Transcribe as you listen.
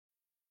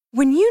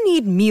When you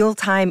need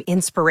mealtime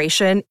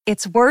inspiration,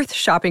 it's worth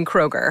shopping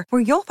Kroger,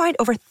 where you'll find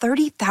over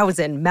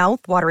 30,000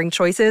 mouth-watering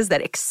choices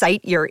that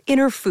excite your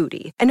inner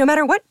foodie. And no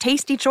matter what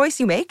tasty choice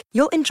you make,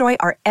 you'll enjoy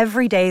our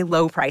everyday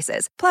low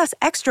prices, plus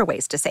extra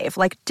ways to save,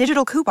 like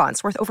digital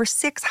coupons worth over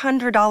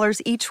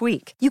 $600 each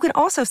week. You can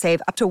also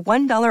save up to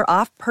 $1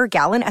 off per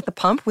gallon at the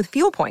pump with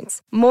fuel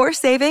points. More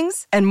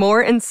savings and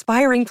more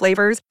inspiring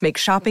flavors make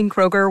shopping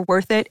Kroger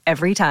worth it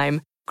every time.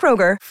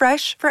 Kroger,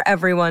 fresh for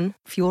everyone.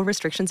 Fuel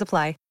restrictions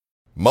apply.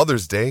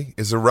 Mother's Day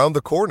is around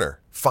the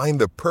corner.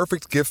 Find the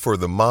perfect gift for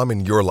the mom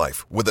in your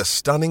life with a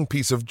stunning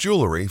piece of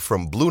jewelry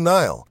from Blue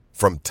Nile.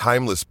 From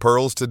timeless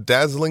pearls to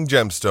dazzling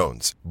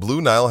gemstones,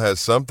 Blue Nile has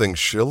something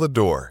she'll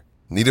adore.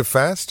 Need it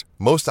fast?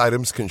 Most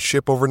items can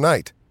ship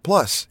overnight.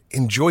 Plus,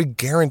 enjoy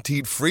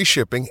guaranteed free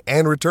shipping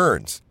and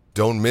returns.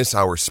 Don't miss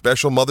our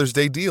special Mother's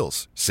Day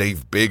deals.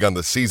 Save big on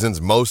the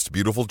season's most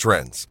beautiful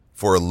trends.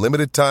 For a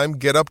limited time,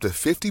 get up to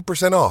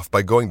 50% off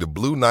by going to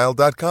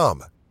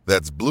BlueNile.com.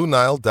 That's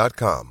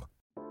BlueNile.com.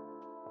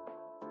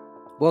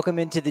 Welcome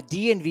into the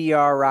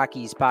DNVR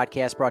Rockies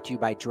podcast, brought to you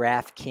by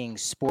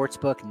DraftKings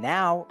Sportsbook.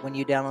 Now, when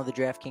you download the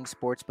DraftKings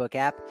Sportsbook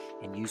app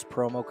and use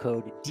promo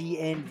code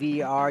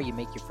DNVR, you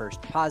make your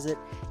first deposit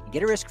and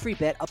get a risk-free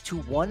bet up to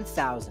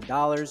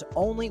 $1,000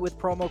 only with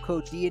promo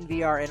code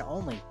DNVR and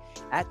only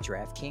at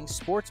DraftKings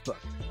Sportsbook.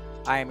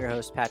 I am your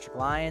host, Patrick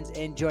Lyons,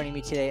 and joining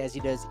me today, as he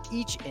does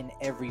each and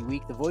every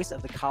week, the voice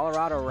of the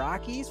Colorado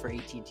Rockies for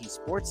AT&T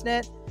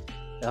Sportsnet,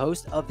 the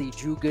host of the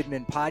Drew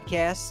Goodman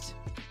podcast.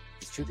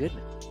 It's Drew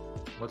Goodman.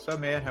 What's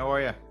up, man? How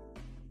are you?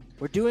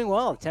 We're doing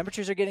well.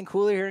 Temperatures are getting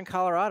cooler here in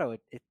Colorado.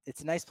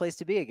 It's a nice place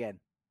to be again.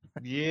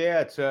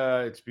 Yeah,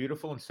 it's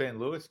beautiful in St.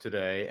 Louis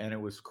today, and it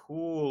was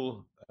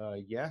cool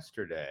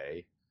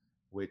yesterday,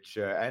 which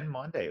and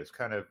Monday. It was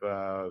kind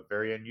of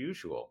very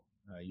unusual.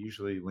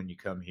 Usually, when you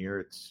come here,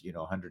 it's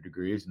 100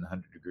 degrees and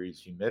 100 degrees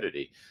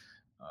humidity.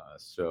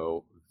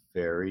 So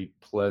very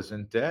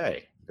pleasant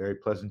day. Very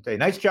pleasant day.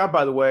 Nice job,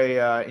 by the way.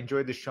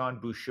 Enjoyed the Sean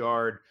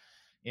Bouchard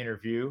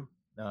interview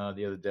the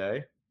other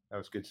day. That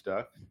was good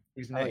stuff.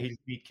 He's a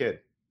neat kid.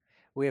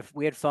 We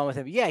had fun with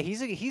him. Yeah,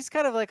 he's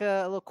kind of like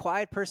a little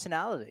quiet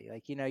personality.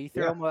 Like, you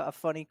throw him a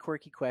funny,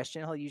 quirky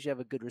question, he'll usually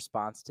have a good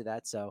response to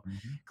that. So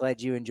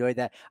glad you enjoyed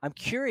that. I'm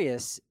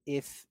curious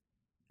if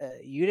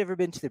you'd ever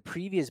been to the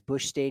previous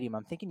Busch Stadium.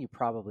 I'm thinking you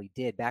probably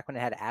did, back when it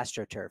had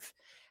AstroTurf.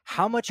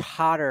 How much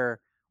hotter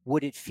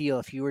would it feel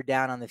if you were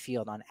down on the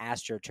field on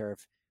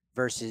AstroTurf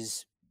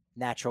versus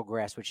natural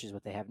grass, which is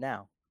what they have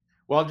now?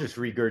 Well, I'll just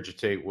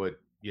regurgitate what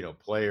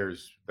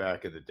players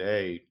back in the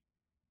day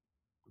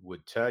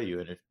would tell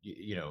you. And if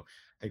I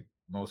think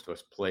most of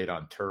us played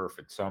on turf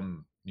at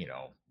some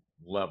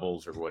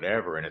levels or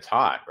whatever, and it's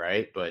hot,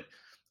 right? But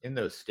in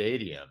those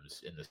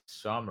stadiums in the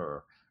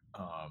summer,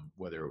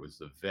 whether it was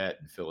the Vet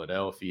in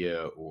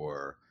Philadelphia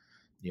or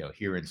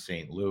here in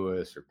St.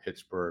 Louis or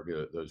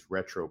Pittsburgh, those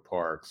retro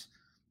parks,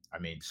 I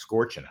mean,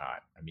 scorching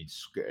hot. I mean,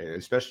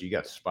 especially you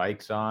got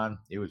spikes on.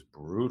 It was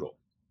brutal.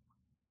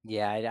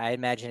 Yeah, I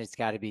imagine it's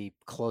got to be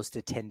close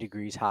to 10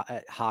 degrees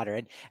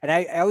hotter. And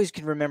I always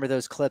can remember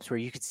those clips where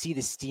you could see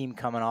the steam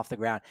coming off the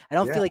ground. I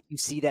don't feel like you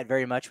see that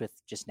very much with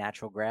just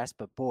natural grass,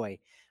 but boy,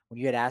 when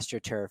you had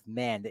AstroTurf,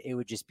 man, it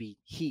would just be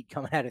heat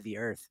coming out of the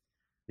earth.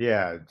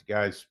 Yeah,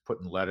 guys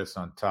putting lettuce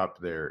on top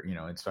of their,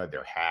 inside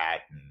their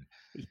hat, and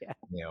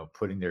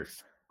putting their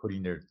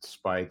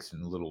spikes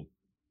in little,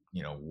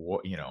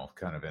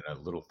 kind of in a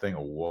little thing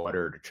of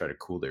water to try to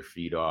cool their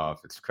feet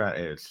off. It's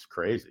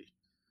crazy.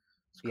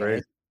 It's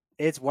crazy.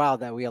 It's wild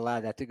that we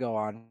allowed that to go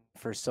on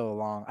for so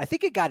long. I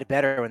think it got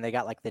better when they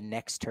got like the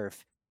Next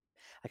Turf.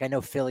 Like I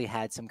know Philly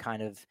had some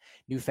kind of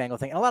newfangled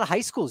thing. And a lot of high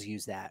schools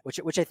use that,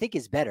 which I think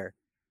is better,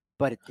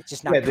 but it's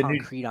just not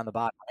concrete on the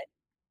bottom. Right?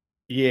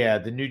 Yeah,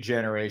 the new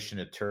generation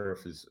of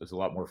turf is a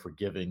lot more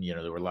forgiving.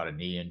 There were a lot of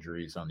knee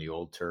injuries on the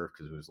old turf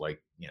because it was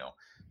like,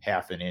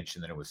 half an inch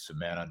and then it was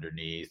cement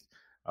underneath.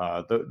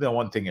 The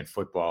one thing in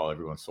football,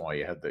 every once in a while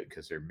you have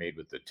because they're made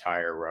with the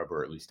tire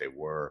rubber, at least they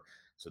were.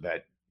 So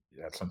that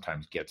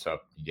sometimes you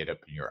get up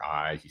in your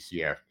eyes. You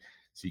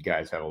see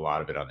guys have a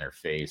lot of it on their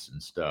face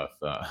and stuff,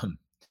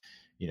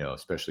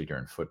 especially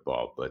during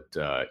football. But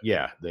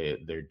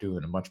they're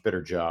doing a much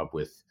better job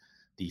with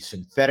the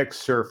synthetic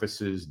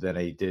surfaces than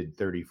they did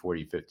 30,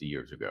 40, 50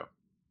 years ago. All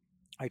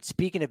right,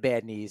 speaking of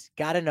bad knees,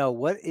 got to know,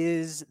 what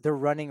is the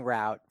running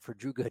route for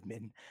Drew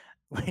Goodman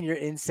when you're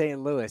in St.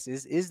 Louis?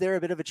 Is there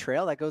a bit of a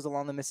trail that goes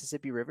along the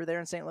Mississippi River there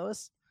in St.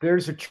 Louis?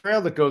 There's a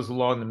trail that goes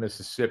along the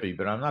Mississippi,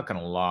 but I'm not going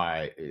to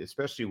lie,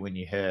 especially when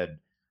you head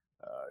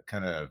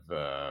kind of,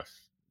 I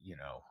don't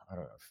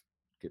know,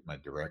 get my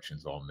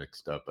directions all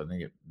mixed up. I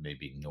think it may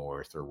be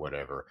north or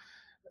whatever.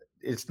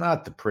 It's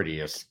not the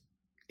prettiest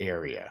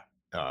area.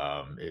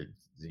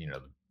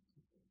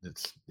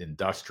 It's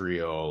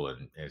industrial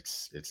and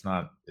it's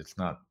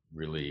not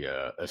really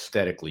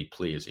aesthetically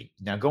pleasing.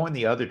 Now going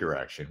the other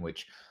direction,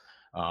 which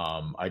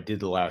I did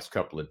the last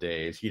couple of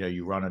days,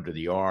 you run under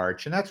the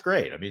arch, and that's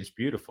great. I mean, it's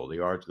beautiful. The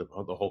arch, the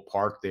whole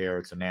park there.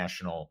 It's a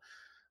national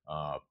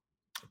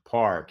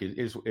Park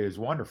is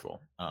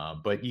wonderful,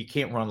 but you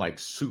can't run like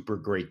super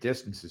great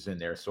distances in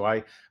there. So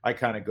I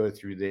kind of go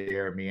through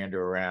there,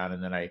 meander around,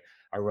 and then I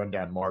run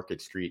down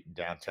Market Street in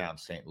downtown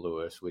St.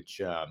 Louis,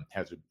 which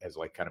has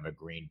like kind of a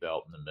green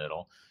belt in the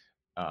middle.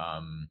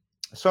 Um,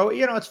 so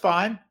it's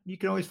fine. You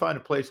can always find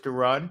a place to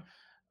run.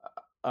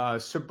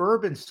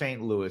 Suburban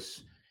St.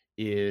 Louis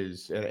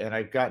and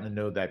I've gotten to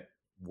know that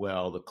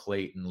well, the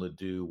Clayton,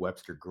 Ladue,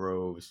 Webster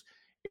Groves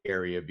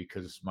area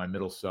because my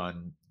middle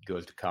son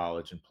goes to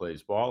college and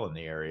plays ball in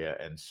the area,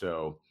 and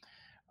so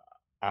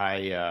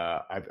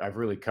I've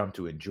really come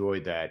to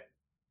enjoy that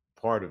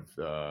part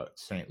of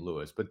St.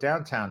 Louis. But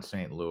downtown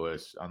St.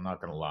 Louis, I'm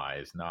not going to lie,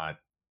 is not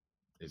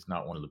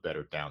one of the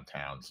better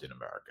downtowns in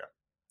America.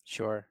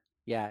 Sure.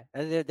 Yeah.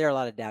 There are a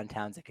lot of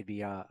downtowns that could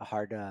be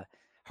hard to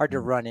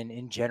Mm. run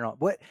in general.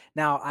 What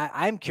now?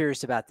 I'm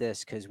curious about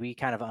this because we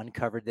kind of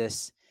uncovered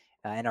this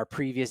in our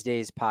previous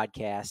days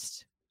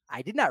podcast.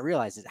 I did not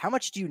realize it. How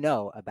much do you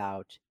know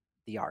about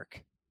the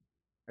Arc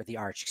or the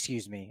Arch?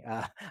 Excuse me.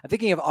 I'm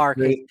thinking of Arc.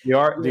 The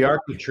Arc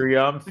de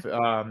Triomphe.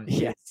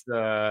 Yes.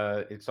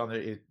 It's on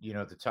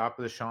at the top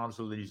of the Champs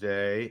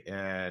Elysees,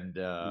 and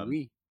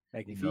Oui.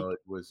 Magnifique. it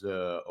was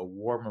a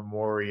war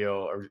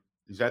memorial. Or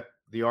is that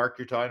the Arc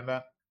you're talking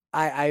about?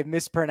 I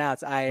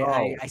mispronounced. Oh,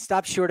 I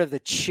stopped short of the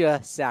ch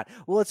sound.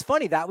 Well, it's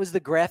funny. That was the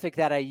graphic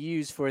that I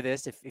used for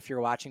this. If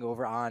you're watching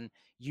over on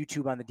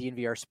YouTube on the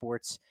DNVR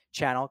Sports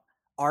channel,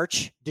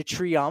 Arch de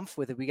Triomphe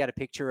we got a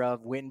picture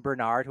of Wynton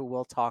Bernard, who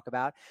we'll talk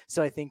about.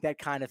 So I think that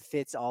kind of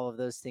fits all of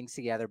those things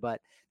together.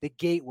 But the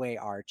Gateway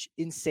Arch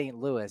in St.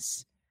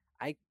 Louis,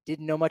 I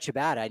didn't know much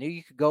about it. I knew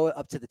you could go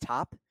up to the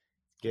top. It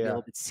can be a yeah.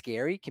 little bit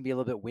scary, can be a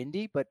little bit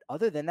windy, but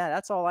other than that,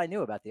 that's all I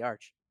knew about the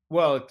Arch.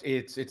 Well,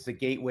 it's the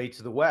gateway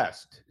to the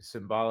West,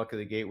 symbolic of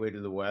the gateway to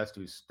the West.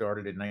 It was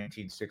started in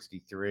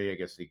 1963. I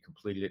guess they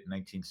completed it in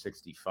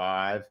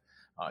 1965.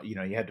 You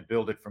had to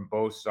build it from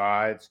both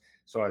sides.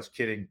 So I was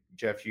kidding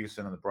Jeff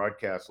Houston on the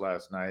broadcast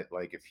last night.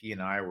 Like if he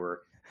and I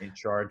were in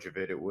charge of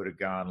it, it would have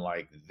gone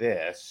like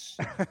this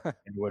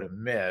and would have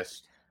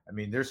missed. I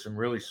mean, there's some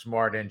really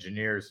smart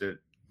engineers that,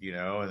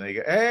 and they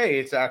go, hey,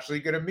 it's actually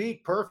going to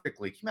meet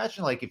perfectly. Can you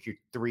imagine like if you're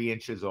 3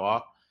 inches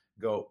off,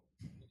 go,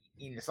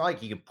 it's not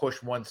like you can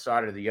push one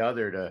side or the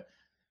other to,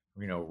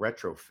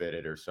 retrofit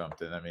it or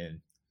something. I mean,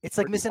 It's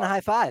like pretty missing a wild.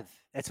 high five.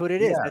 That's what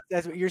it is. Yeah,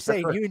 That's what you're that's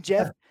saying. what, You and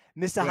yeah, Jeff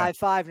missed a yeah, high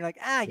five. You're like,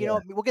 yeah,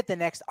 we'll get the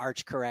next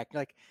arch correct.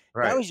 Like, that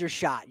right. was your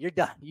shot. You're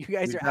done. You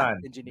guys You're are out,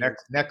 done. engineers.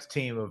 Next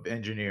team of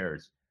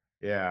engineers.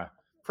 Yeah,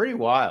 pretty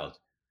wild.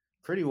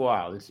 Pretty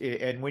wild.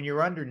 And when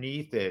you're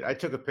underneath it, I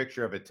took a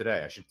picture of it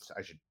today. I should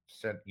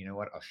send. You know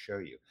what? I'll show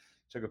you.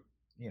 Took a.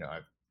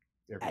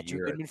 Every At Drew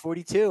year. Goodman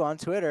 42 on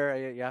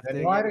Twitter. You have And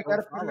to, why I go got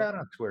to put it follow. out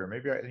on Twitter?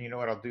 Maybe you know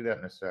what? I'll do that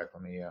in a sec.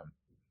 Let me.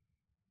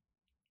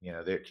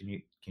 There.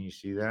 Can you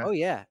see that? Oh,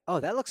 yeah. Oh,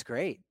 that looks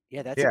great.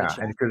 Yeah, that's a good Yeah, shot.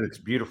 and because it's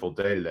a beautiful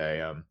day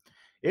today.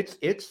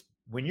 It's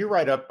when you're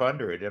right up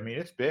under it. I mean,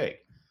 it's big.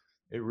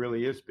 It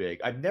really is big.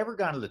 I've never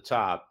gone to the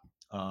top.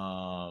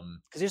 Because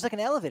there's like an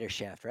elevator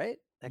shaft, right?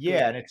 That goes.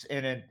 Yeah,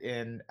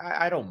 and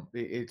I don't.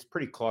 It's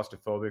pretty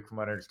claustrophobic from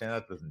what I understand.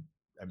 That doesn't.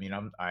 I mean,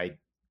 I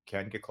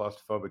can get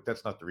claustrophobic.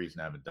 That's not the reason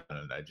I haven't done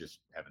it. I just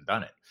haven't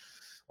done it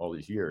all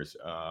these years.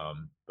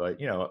 But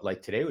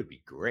like today would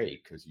be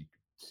great because you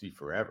could see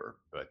forever.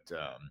 But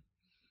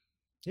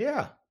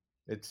yeah,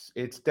 it's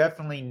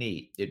definitely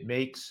neat. It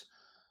makes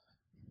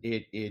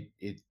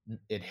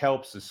it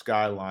helps the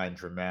skyline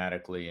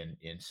dramatically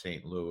in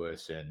St.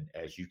 Louis, and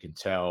as you can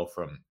tell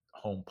from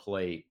home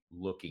plate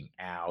looking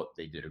out,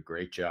 they did a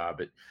great job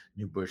at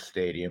New Busch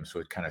Stadium, so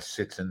it kind of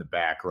sits in the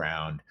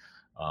background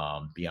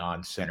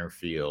beyond center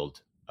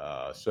field.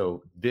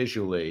 So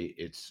visually,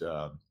 it's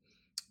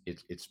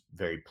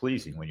very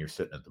pleasing when you're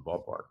sitting at the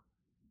ballpark.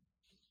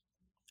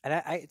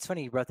 And it's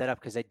funny you brought that up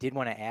because I did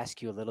want to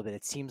ask you a little bit.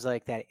 It seems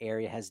like that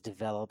area has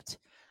developed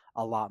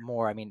a lot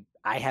more. I mean,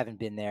 I haven't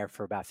been there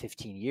for about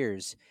 15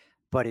 years,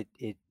 but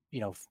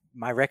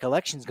my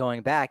recollections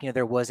going back,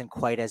 there wasn't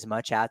quite as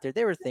much out there.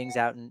 There were things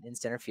out in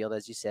center field,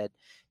 as you said,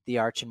 the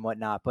arch and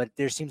whatnot, but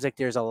there seems like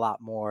there's a lot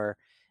more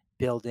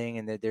building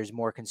and that there's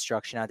more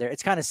construction out there.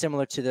 It's kind of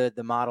similar to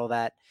the model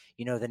that,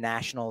 the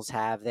Nationals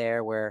have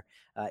there, where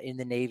in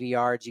the Navy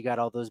Yards, you got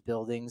all those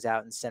buildings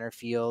out in center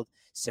field,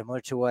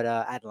 similar to what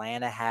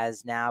Atlanta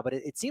has now. But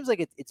it seems like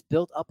it's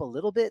built up a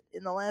little bit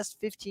in the last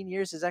 15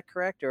 years. Is that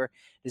correct? Or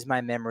does my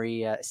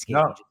memory escape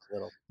me No, just a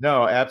little?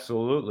 no,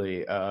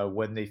 absolutely.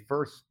 When they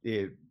first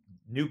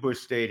New Busch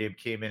Stadium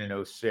came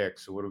in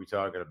 06, so what are we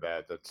talking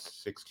about? That's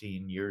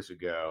 16 years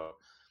ago,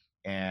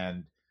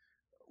 and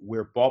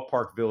where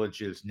Ballpark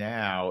Village is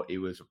now, it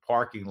was a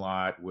parking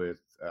lot with,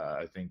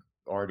 I think,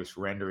 artist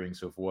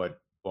renderings of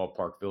what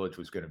Ballpark Village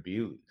was going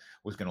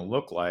to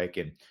look like,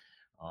 and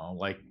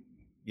like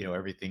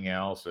everything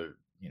else, it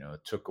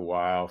took a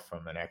while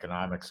from an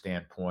economic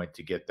standpoint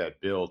to get that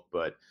built,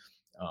 but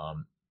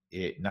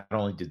it not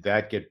only did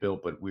that get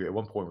built, but at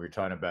one point we were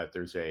talking about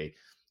there's a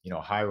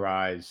high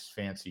rise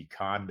fancy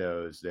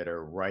condos that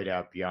are right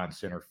out beyond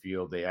center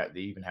field. They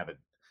even have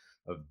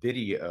a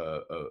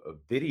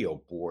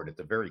video board at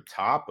the very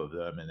top of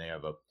them, and they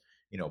have a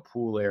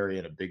pool area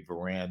and a big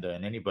veranda,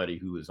 and anybody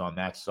who is on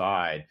that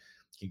side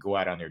can go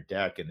out on their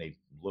deck and they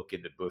look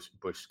into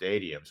Bush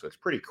Stadium. So it's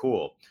pretty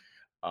cool.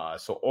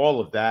 So all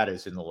of that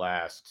is in the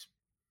last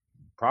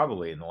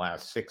probably in the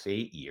last 6,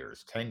 8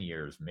 years, 10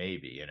 years,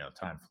 maybe.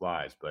 Time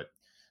flies, but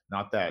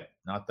not that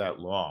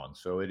long.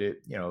 So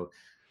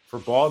for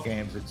ball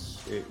games,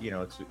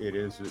 it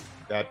is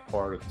that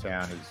part of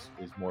town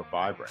is more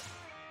vibrant.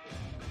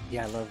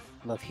 Yeah, I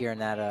love hearing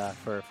that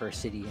for a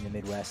city in the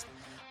Midwest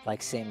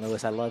like St.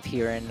 Louis. I love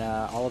hearing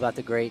all about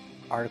the great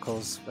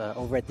articles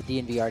over at the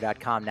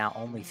DNVR.com. Now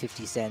only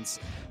 50 cents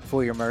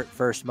for your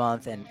first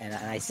month. And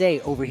I say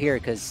over here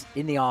because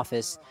in the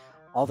office,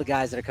 all the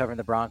guys that are covering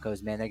the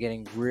Broncos, man, they're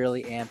getting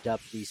really amped up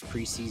these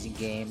preseason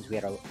games. We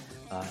had a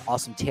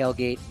awesome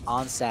tailgate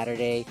on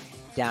Saturday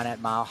down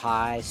at Mile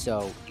High,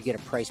 so you get a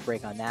price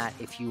break on that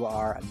if you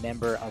are a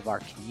member of our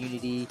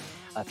community.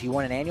 If you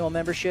want an annual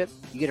membership,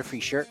 you get a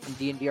free shirt from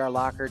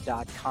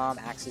DNVRlocker.com,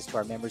 access to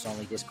our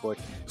members-only Discord.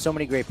 So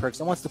many great perks.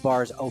 And once the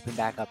bars open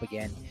back up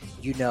again,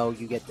 you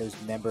get those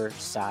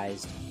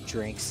member-sized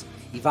drinks.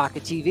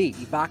 Evoca TV,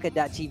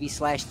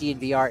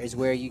 evoca.tv/DNVR is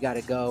where you got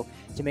to go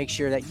to make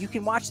sure that you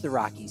can watch the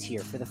Rockies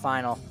here for the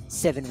final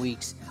 7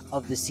 weeks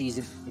of the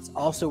season. It's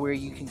also where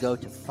you can go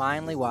to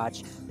finally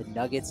watch the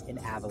Nuggets and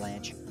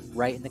Avalanche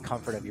right in the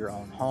comfort of your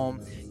own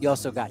home. You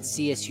also got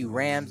CSU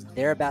Rams.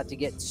 They're about to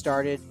get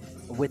started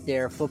with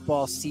their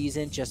football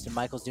season. Justin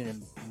Michael's doing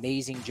an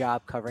amazing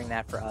job covering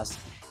that for us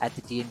at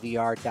the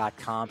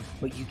DNVR.com.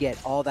 But you get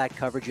all that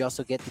coverage. You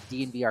also get the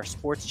DNVR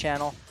Sports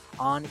channel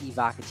on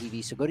Evoca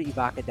TV. So go to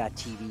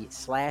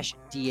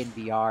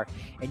evoca.tv/DNVR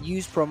and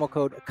use promo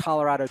code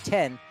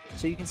Colorado10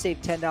 so you can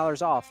save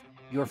 $10 off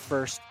your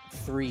first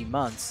 3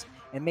 months.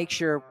 And make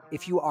sure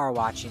if you are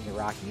watching the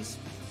Rockies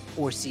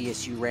or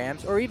CSU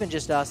Rams or even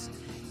just us,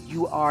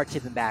 you are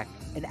tipping back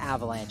an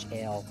Avalanche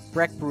ale.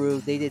 Breck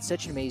Brew, they did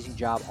such an amazing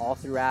job all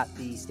throughout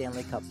the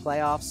Stanley Cup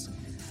playoffs.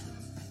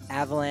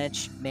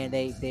 Avalanche, man,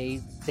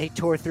 they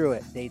tore through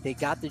it. They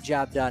got the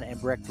job done, and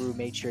Breck Brew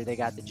made sure they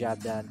got the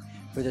job done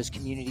for those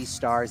community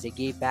stars. They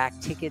gave back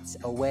tickets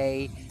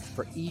away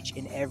for each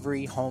and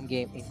every home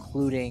game,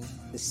 including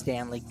the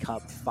Stanley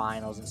Cup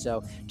Finals. And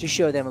so to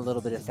show them a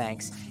little bit of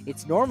thanks,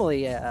 it's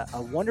normally a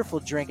wonderful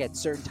drink at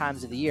certain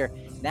times of the year.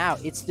 Now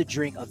it's the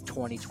drink of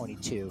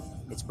 2022.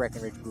 It's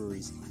Breckenridge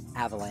Brewery's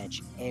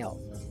Avalanche Ale.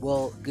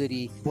 Well,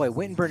 Goody, boy,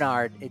 Wynton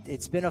Bernard,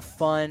 it's been a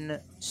fun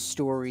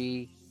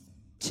story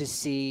to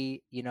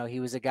see. He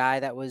was a guy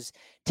that was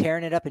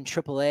tearing it up in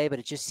AAA, but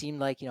it just seemed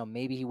like,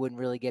 maybe he wouldn't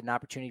really get an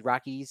opportunity.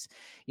 Rockies,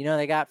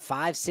 they got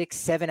 5, 6,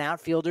 7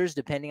 outfielders,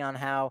 depending on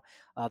how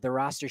the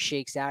roster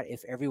shakes out,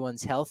 if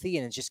everyone's healthy.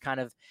 And it's just kind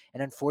of an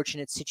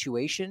unfortunate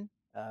situation.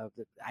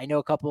 I know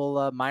a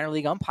couple minor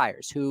league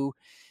umpires who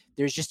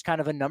there's just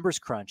kind of a numbers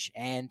crunch.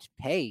 And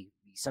hey,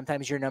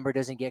 sometimes your number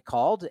doesn't get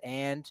called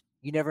and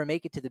you never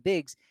make it to the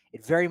bigs.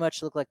 It very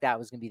much looked like that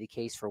was going to be the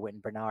case for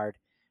Wynton Bernard.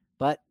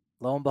 But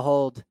lo and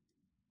behold,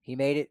 he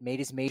made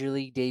his major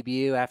league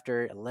debut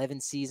after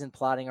 11 seasons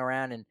plodding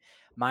around in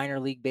minor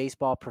league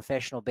baseball,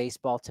 professional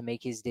baseball, to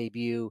make his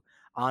debut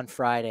on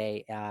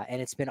Friday.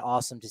 And it's been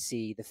awesome to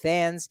see the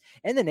fans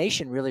and the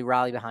nation really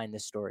rally behind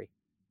this story.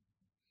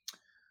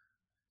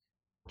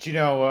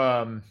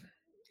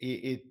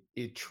 It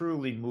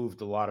truly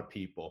moved a lot of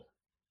people,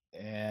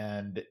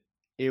 and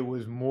it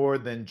was more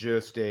than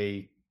just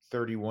a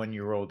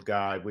 31-year-old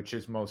guy, which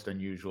is most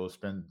unusual.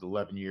 Spent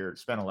 11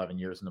 years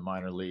in the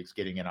minor leagues,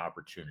 getting an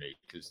opportunity,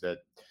 because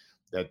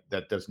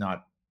that does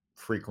not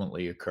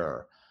frequently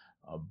occur.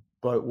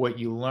 But what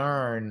you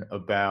learn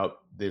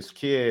about this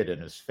kid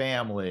and his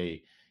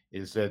family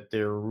is that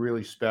they're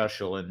really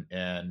special,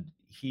 and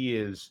he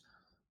is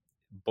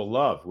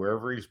beloved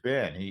wherever he's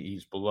been.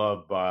 He's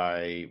beloved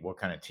by what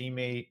kind of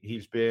teammate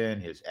he's been,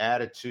 his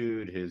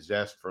attitude, his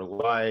zest for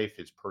life,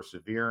 his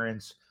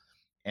perseverance.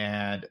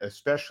 And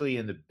especially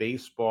in the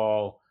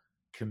baseball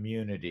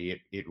community,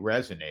 it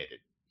resonated,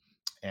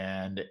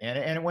 and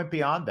it went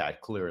beyond that.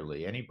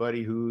 Clearly,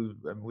 anybody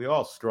we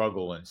all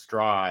struggle and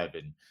strive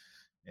and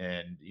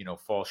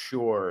fall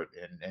short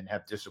and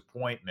have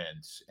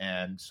disappointments,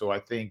 and so I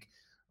think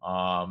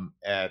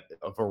at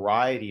a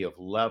variety of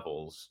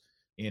levels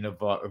in a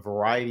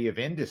variety of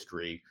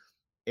industry,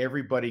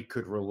 everybody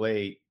could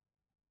relate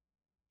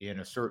in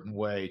a certain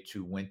way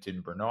to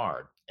Wynton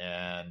Bernard,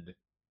 and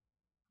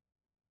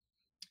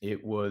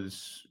it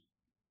was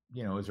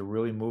a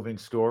really moving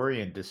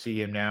story. And to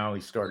see him now,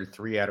 he started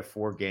 3 out of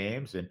 4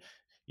 games, and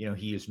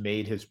he has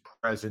made his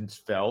presence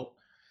felt.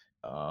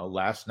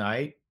 Last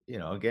night,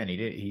 again,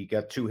 he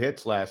got 2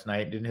 hits last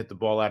night, didn't hit the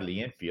ball out of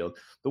the infield.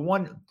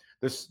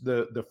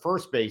 The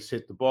first base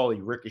hit, the ball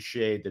he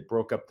ricocheted that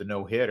broke up the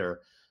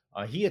no-hitter.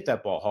 He hit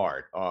that ball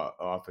hard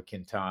off of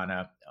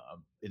Quintana,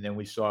 and then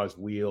we saw his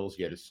wheels.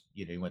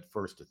 He went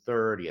first to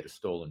third. He had a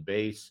stolen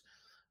base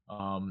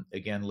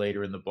again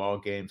later in the ball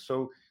game.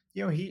 So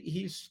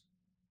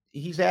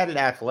he's added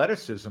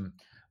athleticism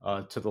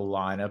to the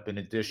lineup, in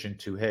addition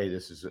to, hey,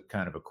 this is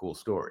kind of a cool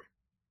story.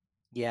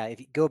 Yeah, if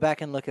you go back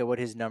and look at what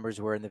his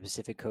numbers were in the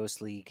Pacific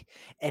Coast League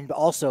and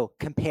also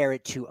compare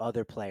it to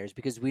other players,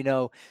 because we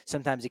know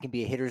sometimes it can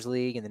be a hitters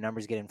league and the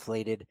numbers get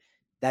inflated.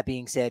 That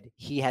being said,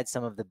 he had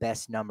some of the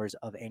best numbers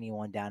of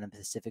anyone down in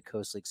Pacific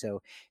Coast League,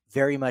 so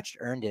very much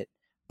earned it.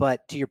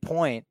 But to your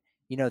point,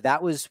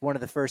 that was one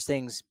of the first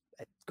things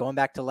going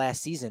back to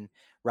last season.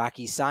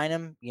 Rocky signed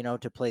him,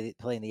 to play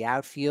in the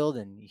outfield,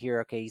 and here,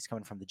 okay, he's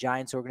coming from the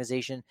Giants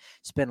organization,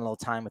 spent a little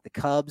time with the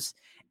Cubs,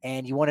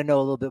 and you want to know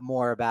a little bit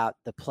more about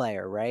the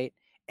player, right?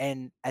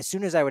 And as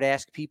soon as I would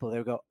ask people, they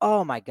would go,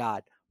 "Oh my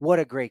God, what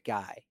a great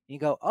guy!" And you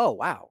go, "Oh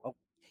wow."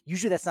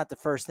 Usually, that's not the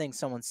first thing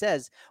someone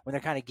says when they're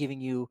kind of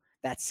giving you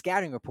that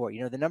scouting report.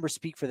 The numbers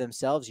speak for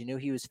themselves.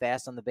 He was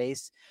fast on the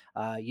base.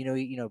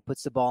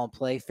 Puts the ball in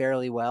play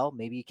fairly well.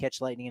 Maybe you catch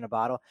lightning in a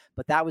bottle,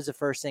 but that was the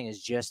first thing,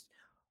 is just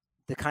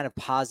the kind of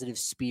positive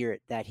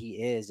spirit that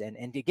he is. And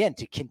again,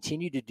 to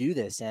continue to do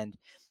this. And,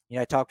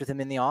 I talked with him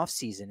in the off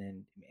season,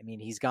 and I mean,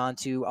 he's gone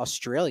to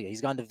Australia,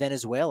 he's gone to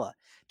Venezuela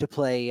to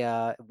play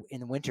in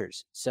the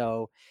winters.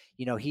 So,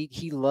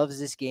 he loves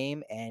this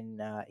game,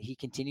 and he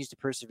continues to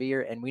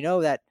persevere. And we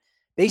know that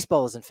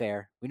baseball isn't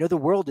fair. We know the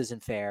world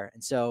isn't fair.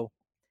 And so,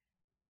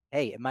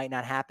 hey, it might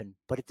not happen,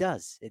 but it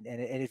does. And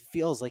it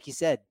feels, like you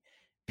said,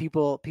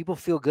 people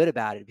feel good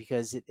about it,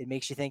 because it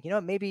makes you think,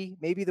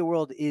 maybe the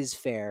world is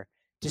fair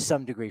to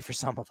some degree for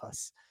some of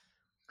us.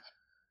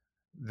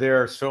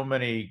 There are so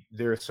many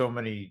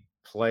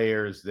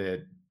players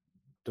that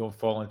don't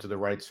fall into the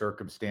right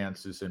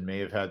circumstances and may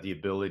have had the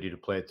ability to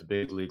play at the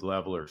big league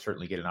level or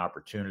certainly get an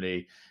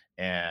opportunity,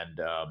 and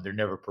they're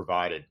never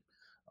provided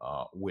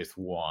with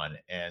one.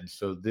 And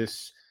so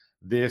this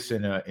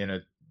in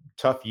a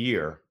tough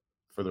year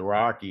for the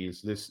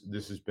Rockies, this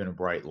has been a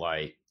bright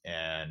light.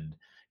 And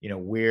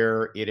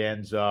where it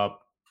ends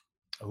up,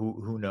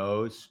 who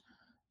knows?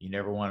 You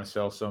never want to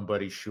sell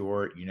somebody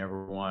short. You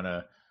never want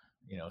to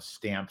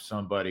stamp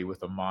somebody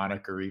with a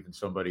moniker, even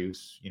somebody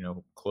who's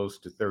close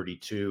to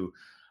 32.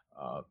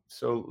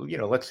 So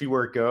let's see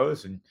where it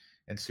goes and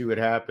see what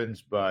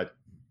happens. But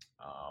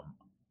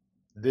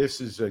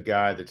this is a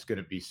guy that's going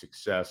to be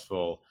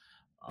successful,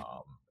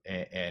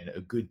 and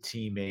a good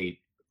teammate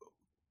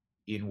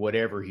in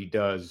whatever he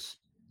does,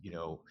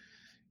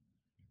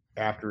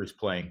 after his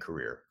playing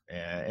career,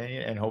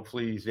 and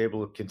hopefully he's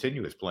able to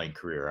continue his playing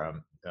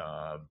career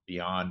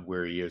beyond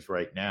where he is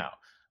right now.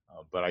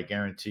 But I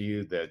guarantee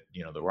you that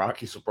the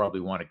Rockies will probably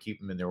want to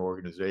keep him in their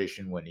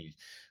organization when he's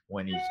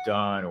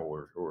done,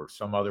 or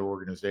some other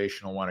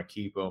organization will want to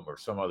keep him, or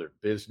some other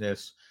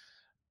business.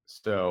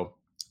 So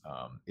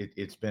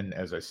it's been,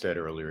 as I said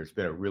earlier, it's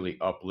been a really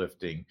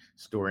uplifting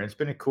story, and it's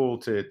been cool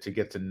to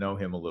get to know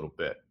him a little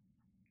bit.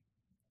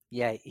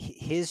 Yeah,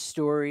 his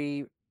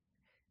story,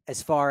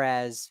 as far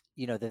as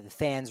the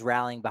fans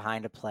rallying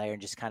behind a player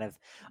and just kind of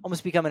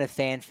almost becoming a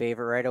fan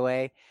favorite right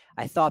away.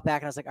 I thought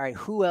back and I was like, all right,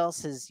 who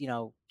else has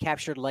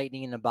captured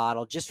lightning in a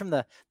bottle, just from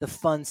the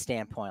fun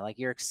standpoint? Like,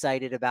 you're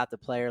excited about the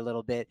player a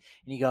little bit,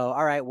 and you go,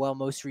 all right, well,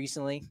 most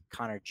recently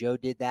Connor Joe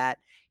did that,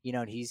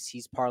 and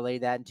he's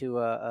parlayed that into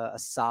a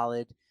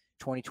solid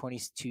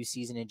 2022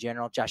 season in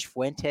general. Josh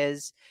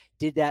Fuentes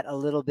did that a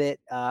little bit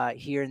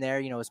here and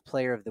there, as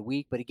player of the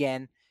week, but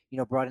again,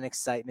 brought an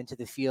excitement to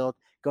the field.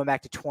 Going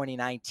back to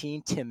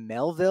 2019, Tim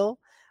Melville.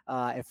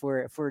 If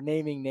we're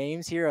naming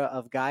names here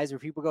of guys where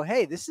people go,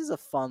 hey, this is a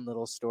fun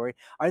little story.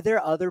 Are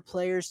there other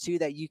players too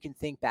that you can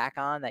think back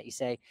on that you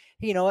say,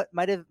 hey, you know what,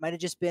 might have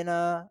just been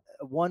a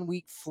 1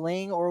 week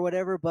fling or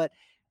whatever, but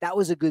that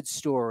was a good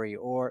story?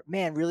 Or,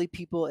 man, really,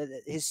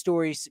 his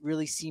stories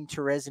really seem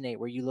to resonate,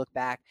 where you look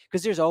back,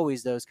 because there's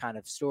always those kind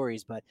of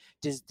stories, but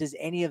does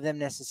any of them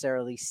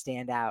necessarily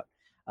stand out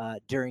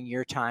during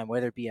your time,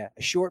 whether it be a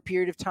short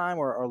period of time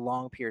or a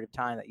long period of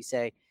time, that you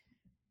say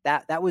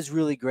that was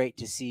really great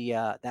to see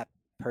that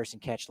person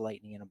catch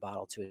lightning in a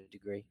bottle to a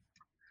degree?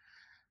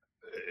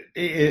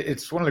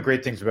 It's one of the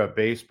great things about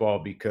baseball,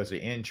 because of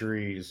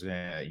injuries,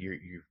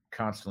 you're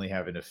constantly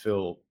having to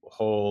fill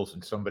holes,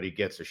 and somebody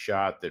gets a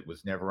shot that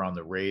was never on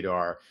the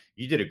radar.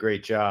 You did a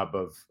great job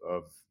of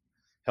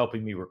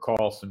helping me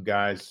recall some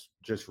guys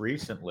just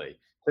recently.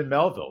 Tim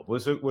Melville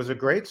was a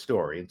great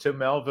story, and Tim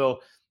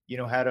Melville,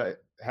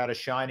 had a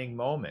shining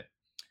moment.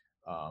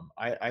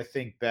 I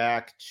think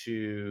back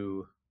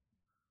to,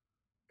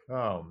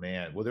 oh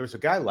man, well, there was a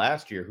guy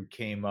last year who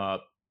came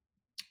up.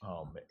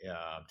 I'm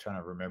trying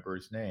to remember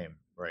his name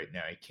right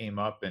now. He came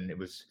up, and it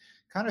was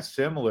kind of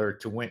similar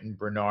to Wynton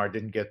Bernard.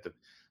 Didn't get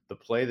the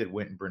play that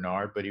Wynton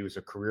Bernard, but he was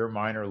a career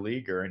minor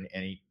leaguer, and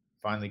he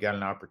finally got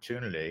an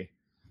opportunity.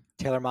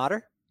 Taylor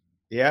Motter?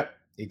 Yep,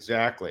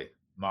 exactly.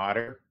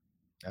 Motter.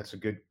 That's a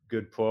good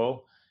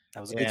pull. That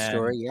was a good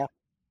story, yeah.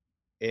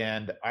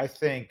 And I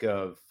think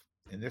of,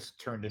 and this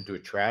turned into a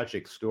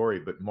tragic story,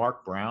 but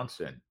Mark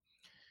Brownson,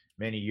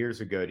 many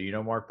years ago. Do you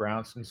know Mark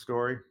Brownson's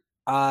story?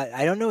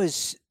 I don't know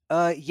his.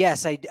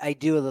 Yes, I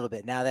do a little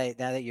bit now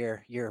that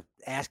you're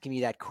asking me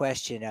that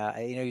question.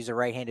 He was a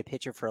right-handed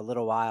pitcher for a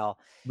little while.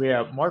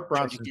 Yeah, Mark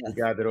Tragic Bronson's the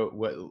death. guy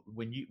that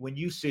when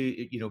you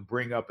see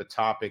bring up a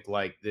topic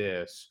like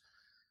this,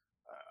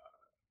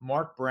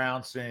 Mark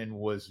Brownson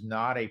was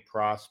not a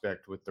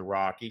prospect with the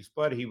Rockies,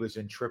 but he was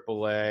in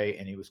AAA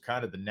and he was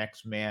kind of the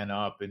next man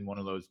up in one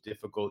of those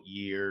difficult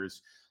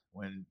years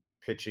when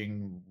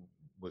pitching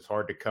was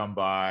hard to come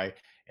by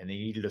and they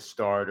needed a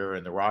starter.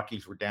 And the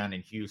Rockies were down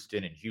in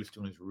Houston, and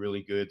Houston was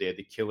really good. They had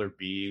the killer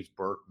bees,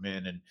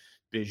 Berkman and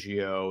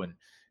Biggio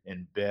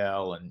and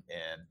Bell, and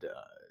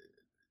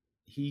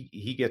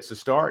he gets the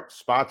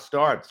spot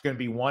start. It's going to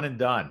be one and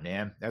done,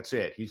 man. That's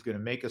it. He's going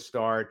to make a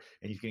start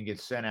and he's going to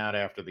get sent out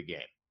after the game.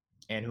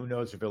 And who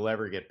knows if he'll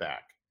ever get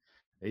back.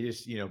 They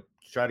just,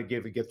 try to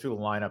get through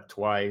the lineup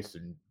twice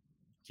and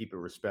keep it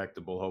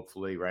respectable,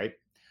 hopefully, right?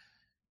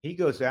 He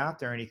goes out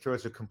there and he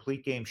throws a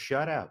complete game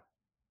shutout.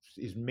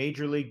 His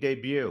major league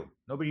debut.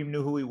 Nobody even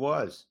knew who he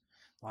was.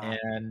 Wow.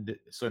 And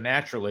so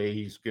naturally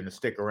he's going to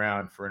stick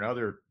around for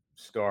another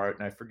start.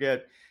 And I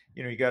forget,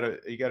 he got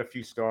a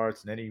few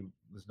starts and then he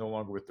was no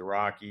longer with the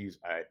Rockies.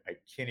 I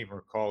can't even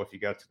recall if he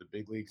got to the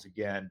big leagues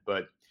again,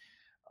 but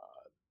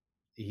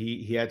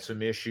he had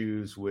some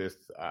issues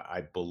with,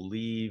 I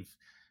believe,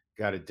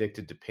 got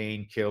addicted to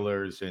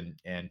painkillers,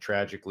 and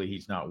tragically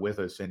he's not with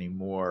us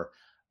anymore.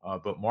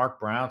 But Mark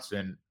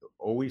Brownson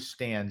always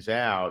stands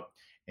out,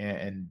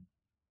 and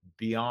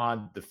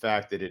beyond the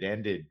fact that it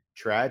ended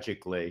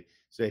tragically,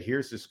 so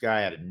here's this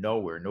guy out of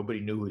nowhere.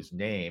 Nobody knew his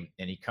name,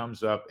 and he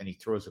comes up and he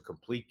throws a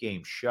complete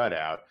game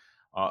shutout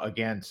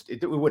against.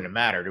 It wouldn't have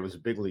mattered. It was a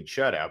big league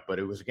shutout, but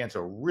it was against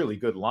a really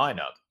good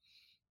lineup,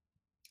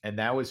 and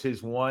that was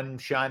his one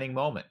shining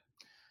moment.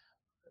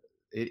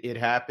 It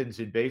happens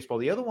in baseball.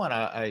 The other one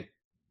I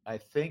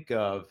think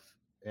of,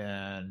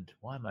 and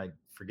why am I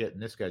forgetting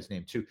this guy's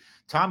name too?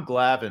 Tom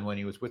Glavine, when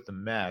he was with the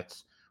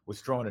Mets,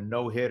 was throwing a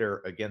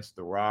no-hitter against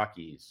the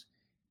Rockies,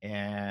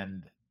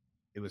 and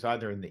it was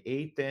either in the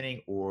 8th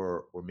inning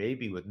or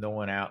maybe with no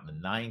one out in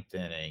the 9th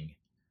inning.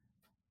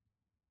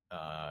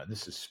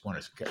 This is when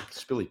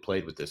Spilly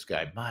played with this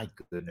guy. My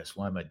goodness,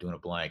 why am I doing a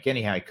blank?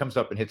 Anyhow, he comes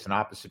up and hits an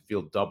opposite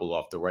field double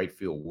off the right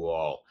field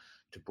wall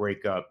to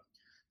break up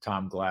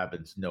Tom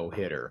Glavine's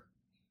no-hitter.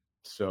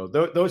 So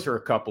those are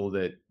a couple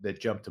that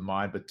jump to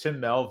mind. But Tim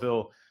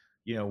Melville,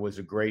 was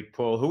a great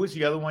pull. Who was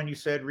the other one you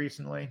said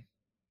recently?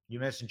 You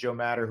mentioned Joe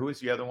Matter. Who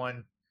was the other one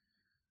in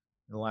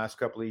the last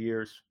couple of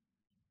years?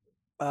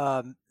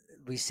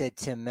 We said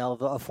Tim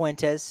Melville.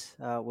 Fuentes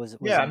was.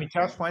 Yeah, I mean,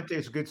 Taos Fuentes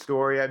is a good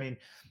story. I mean,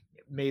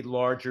 made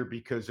larger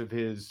because of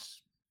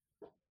his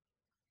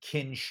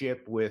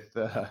kinship with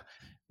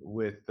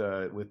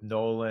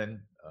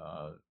Nolan.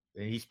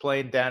 And he's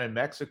playing down in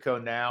Mexico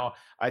now.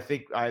 I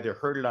think I either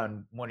heard it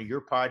on one of your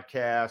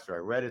podcasts or I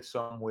read it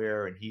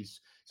somewhere, and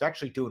he's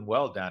actually doing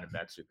well down in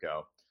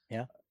Mexico.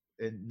 Yeah.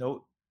 And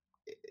no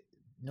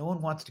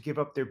one wants to give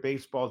up their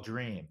baseball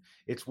dream.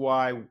 It's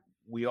why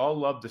we all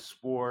love the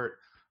sport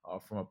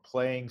from a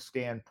playing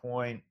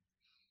standpoint.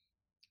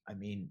 I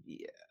mean,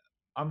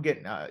 I'm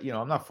getting,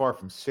 I'm not far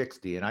from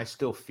 60, and I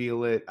still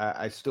feel it.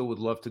 I still would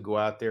love to go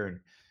out there and,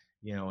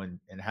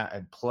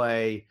 and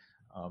play.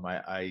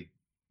 I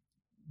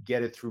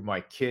get it through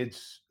my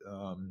kids,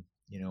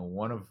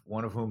 one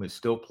of whom is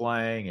still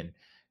playing, and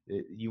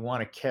you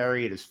want to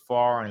carry it as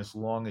far and as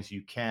long as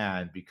you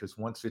can, because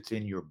once it's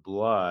in your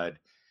blood,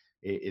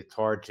 it's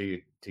hard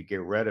to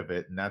get rid of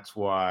it. And that's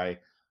why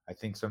I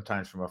think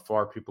sometimes from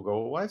afar people go,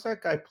 well, why is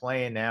that guy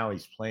playing now?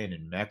 He's playing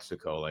in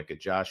Mexico, like a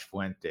Josh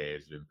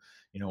Fuentes.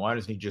 Why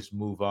doesn't he just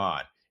move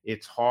on?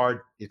 It's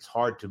hard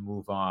to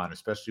move on,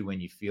 especially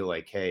when you feel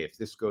like, hey, if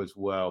this goes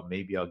well,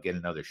 maybe I'll get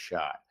another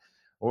shot.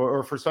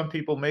 Or for some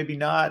people, maybe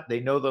not. They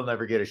know they'll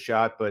never get a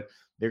shot, but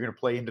they're going to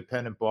play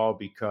independent ball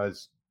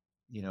because,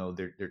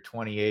 they're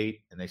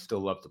 28 and they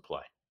still love to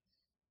play.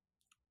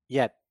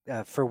 Yeah.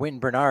 For Wynton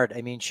Bernard,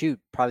 I mean, shoot,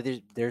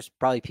 probably there's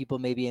probably people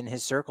maybe in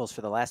his circles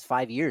for the last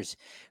 5 years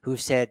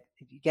who've said,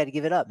 you got to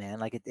give it up, man.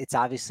 Like it's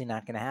obviously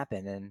not going to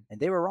happen. And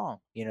they were wrong.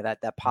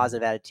 That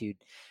positive attitude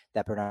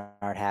that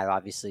Bernard had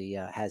obviously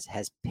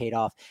has paid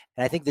off.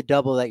 And I think the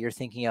double that you're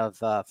thinking of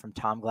from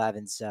Tom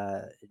Glavine's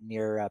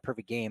near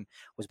perfect game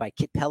was by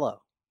Kit Pello.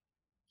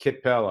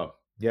 Kit Pello.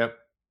 Yep.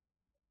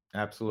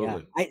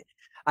 Absolutely. Yeah.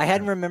 I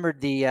hadn't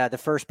remembered the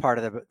first part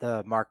of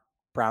the Mark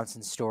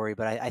Brownson story,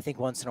 but I think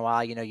once in a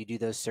while, you do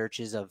those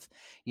searches of,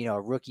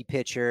 rookie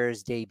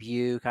pitchers,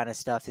 debut kind of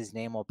stuff. His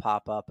name will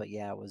pop up, but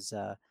yeah, it was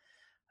a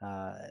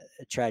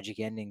tragic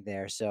ending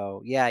there.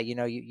 So yeah,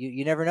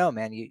 you never know,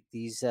 man.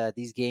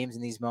 These games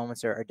and these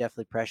moments are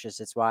definitely precious.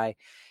 That's why,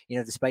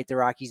 despite the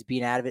Rockies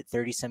being out of it,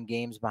 30 some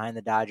games behind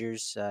the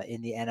Dodgers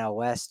in the NL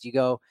West, you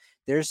go,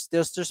 there's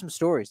still some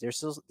stories. There's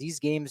still, these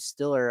games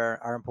still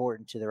are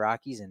important to the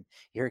Rockies. And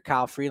you heard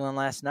Kyle Freeland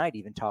last night,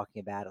 even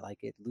talking about it,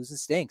 like it losing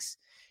stinks.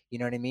 You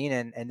know what I mean?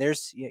 And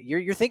there's,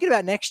 you're thinking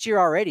about next year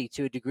already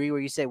to a degree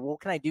where you say, well, what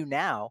can I do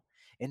now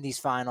in these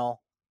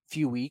final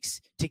few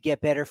weeks to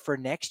get better for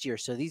next year?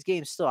 So these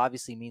games still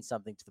obviously mean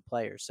something to the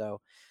players.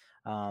 So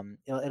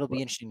it'll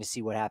be interesting to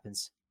see what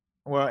happens.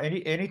 Well,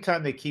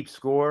 anytime they keep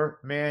score,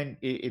 man,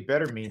 it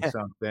better mean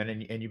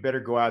something, and you better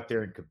go out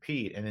there and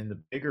compete. And in the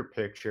bigger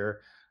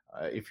picture,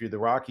 if you're the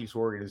Rockies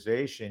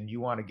organization, you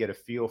want to get a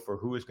feel for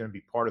who is going to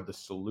be part of the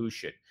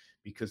solution,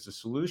 because the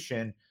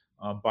solution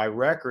by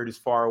record is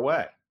far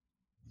away.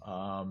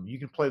 You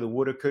can play the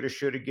woulda, coulda,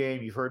 shoulda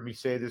game. You've heard me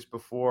say this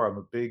before. I'm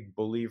a big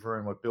believer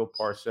in what Bill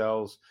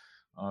Parcells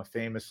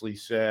famously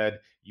said: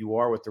 "You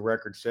are what the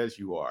record says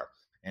you are."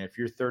 And if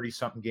you're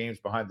 30-something games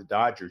behind the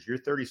Dodgers, you're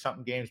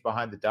 30-something games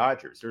behind the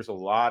Dodgers. There's a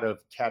lot of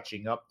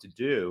catching up to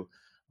do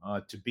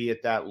to be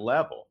at that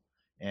level.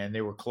 And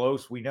they were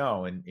close, we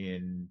know,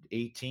 in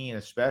 18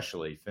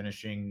 especially,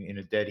 finishing in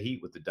a dead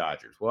heat with the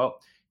Dodgers. Well,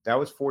 that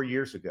was 4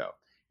 years ago,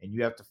 and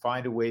you have to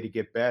find a way to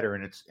get better.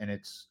 And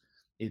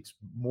it's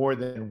more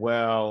than,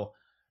 well,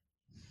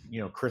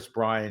 Chris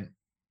Bryant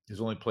has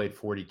only played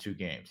 42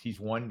 games. He's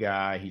one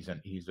guy. He's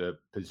a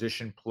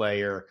position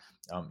player.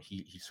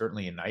 He's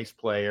certainly a nice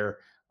player.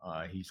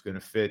 He's going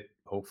to fit,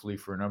 hopefully,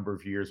 for a number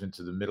of years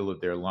into the middle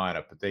of their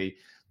lineup. But they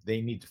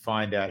need to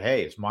find out,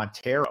 hey, is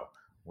Montero,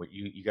 what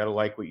you got to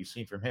like what you've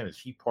seen from him, is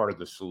he part of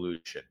the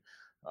solution?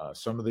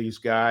 Some of these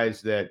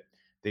guys that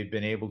they've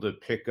been able to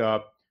pick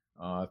up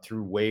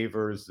through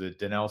waivers, the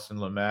Dinelson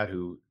Lamet,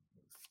 who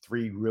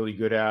 3 really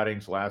good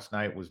outings. Last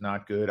night was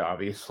not good,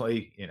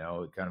 obviously,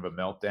 kind of a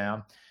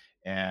meltdown.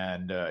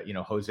 And,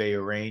 Jose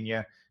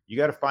Urena, you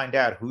got to find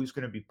out who's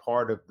going to be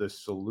part of the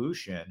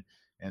solution.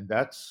 And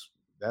that's,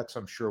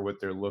 I'm sure, what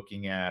they're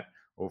looking at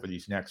over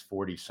these next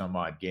 40 some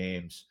odd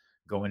games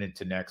going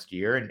into next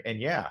year. And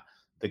yeah,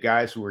 the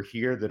guys who are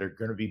here that are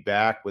going to be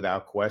back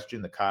without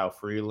question, the Kyle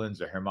Freelands,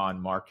 the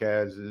German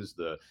Marquezes,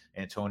 the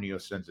Antonio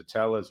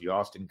Senzatellas, the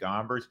Austin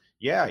Gombers.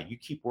 Yeah, you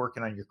keep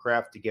working on your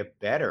craft to get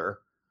better,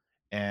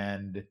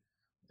 and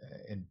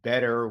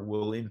better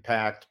will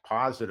impact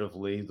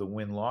positively the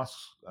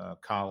win-loss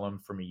column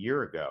from a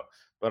year ago.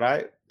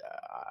 But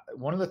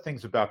one of the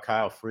things about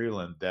Kyle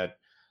Freeland that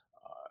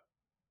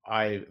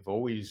I've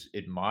always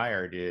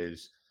admired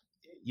is,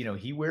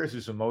 he wears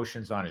his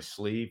emotions on his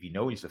sleeve.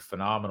 He's a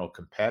phenomenal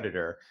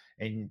competitor,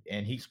 and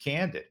he's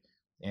candid.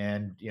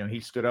 And, he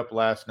stood up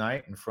last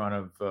night in front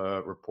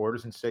of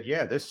reporters and said,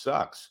 yeah, this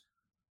sucks.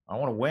 I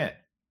want to win.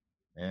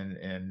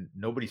 And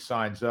nobody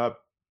signs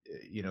up,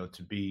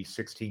 to be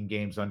 16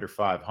 games under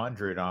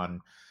 500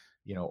 on,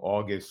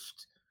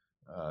 August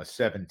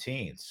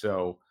 17th.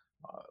 So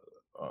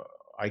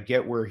I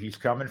get where he's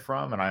coming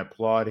from, and I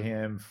applaud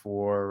him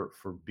for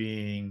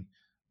being,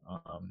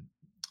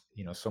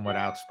 somewhat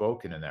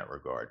outspoken in that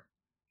regard.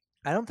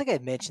 I don't think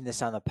I've mentioned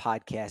this on the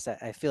podcast.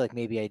 I feel like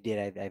maybe I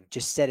did. I've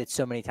just said it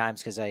so many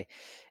times because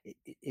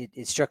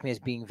it struck me as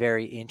being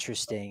very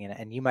interesting,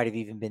 and you might have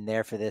even been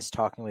there for this,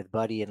 talking with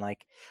Buddy and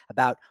like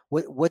about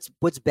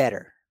what's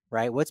better,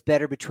 right? What's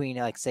better between,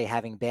 like, say,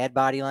 having bad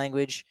body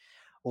language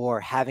or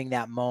having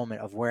that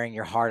moment of wearing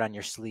your heart on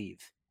your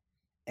sleeve.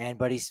 And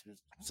Buddy's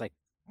like,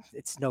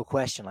 it's no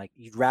question. Like,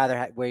 you'd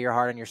rather wear your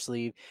heart on your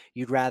sleeve.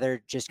 You'd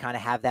rather just kind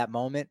of have that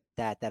moment,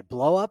 that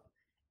blow up,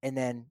 and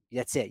then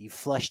that's it. You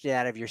flushed it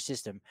out of your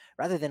system,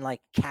 rather than like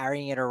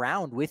carrying it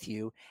around with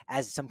you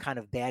as some kind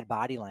of bad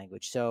body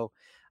language. So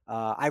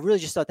I really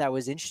just thought that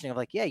was interesting. Of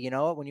like, yeah,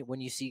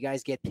 when you see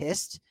guys get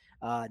pissed,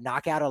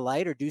 knock out a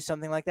light or do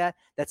something like that,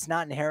 that's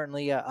not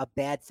inherently a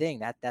bad thing.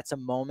 That's a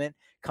moment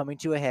coming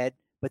to a head,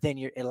 but then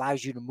it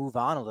allows you to move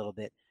on a little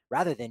bit,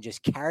 rather than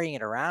just carrying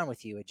it around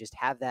with you and just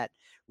have that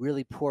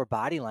really poor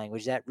body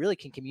language that really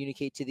can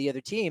communicate to the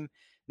other team,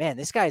 man,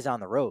 this guy's on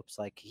the ropes.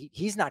 Like,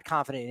 he's not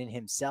confident in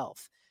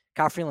himself.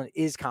 Kyle Freeland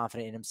is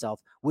confident in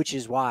himself, which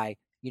is why,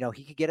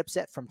 he could get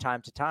upset from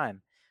time to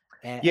time.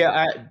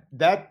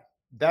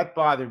 That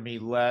bothered me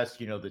less,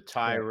 the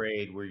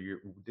tirade where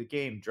the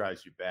game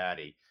drives you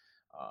batty.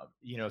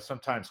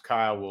 Sometimes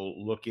Kyle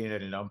will look in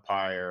at an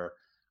umpire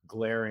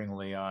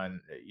glaringly on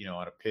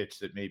a pitch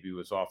that maybe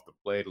was off the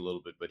plate a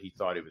little bit, but he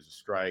thought it was a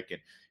strike,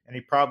 and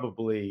he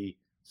probably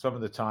some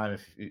of the time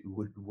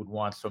would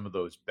want some of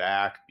those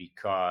back,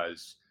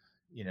 because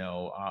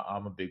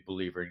I'm a big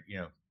believer,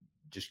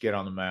 just get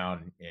on the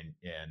mound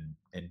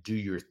and do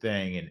your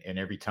thing, and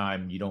every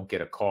time you don't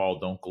get a call,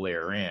 don't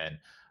glare in.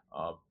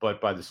 But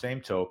by the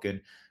same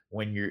token,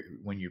 when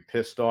you're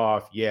pissed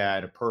off, yeah,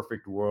 in a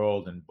perfect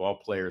world, and ball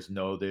players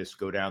know this,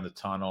 go down the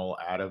tunnel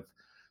out of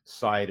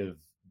sight of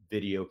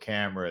video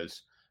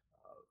cameras.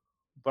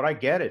 But I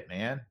get it,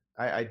 man.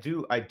 I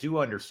do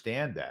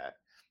understand that.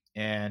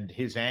 And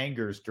his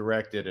anger is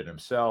directed at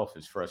himself.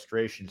 His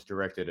frustration is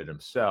directed at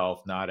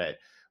himself, not at,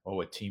 a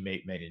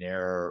teammate made an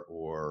error,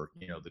 or,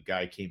 the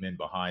guy came in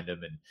behind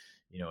him and,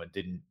 and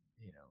didn't,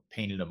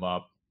 painted him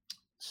up.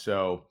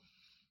 So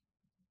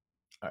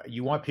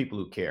you want people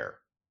who care.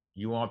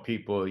 You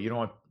don't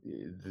want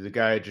the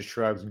guy who just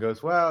shrugs and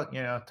goes, well,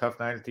 tough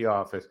night at the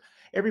office.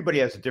 Everybody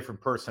has a different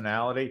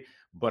personality,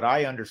 but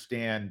I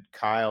understand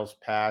Kyle's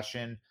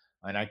passion,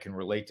 and I can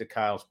relate to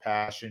Kyle's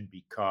passion,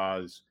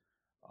 because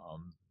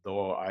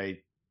though I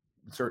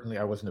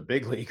wasn't a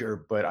big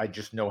leaguer, but I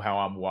just know how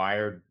I'm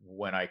wired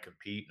when I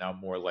compete, and I'm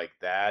more like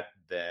that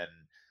than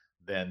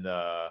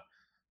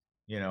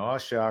oh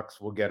shucks,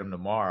 we'll get him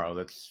tomorrow.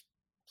 That's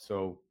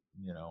so,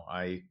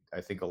 I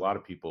think a lot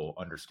of people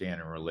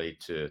understand and relate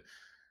to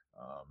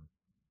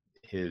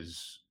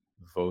his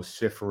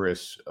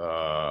vociferous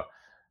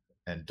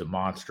and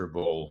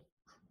demonstrable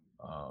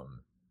um,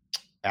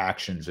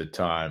 actions at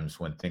times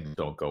when things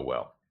don't go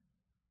well.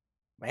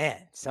 Man,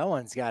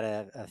 someone's got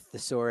a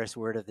thesaurus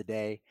word of the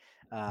day,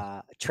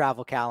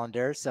 travel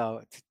calendar.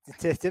 So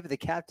tip of the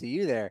cap to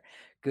you there,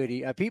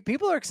 Goody.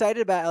 People are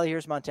excited about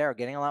Elias Montero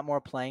getting a lot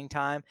more playing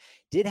time.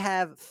 Did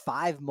have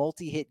 5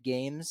 multi-hit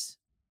games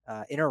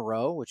in a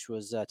row, which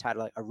was tied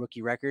like a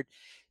rookie record.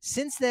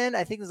 Since then,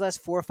 I think his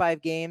last 4 or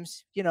 5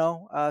 games,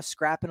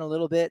 scrapping a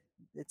little bit.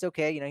 It's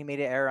okay. He made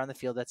an error on the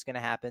field. That's going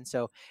to happen.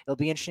 So it'll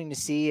be interesting to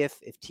see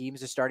if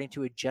teams are starting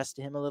to adjust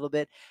to him a little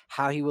bit,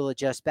 how he will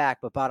adjust back.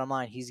 But bottom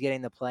line, he's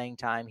getting the playing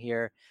time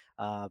here,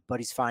 but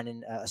he's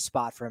finding a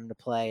spot for him to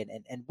play.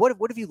 And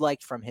what have you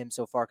liked from him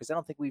so far? Because I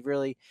don't think we've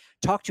really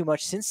talked too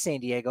much since San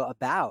Diego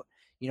about,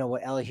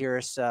 what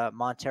Elias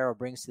Montero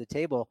brings to the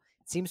table.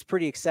 It seems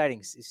pretty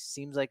exciting. It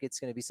seems like it's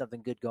going to be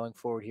something good going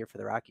forward here for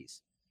the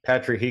Rockies.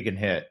 Patrick, he can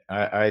hit.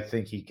 I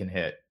think he can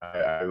hit.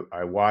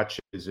 I watch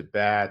his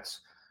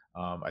at-bats.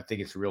 I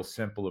think it's a real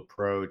simple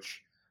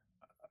approach.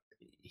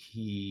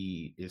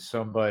 He is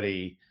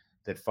somebody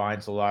that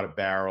finds a lot of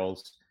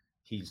barrels.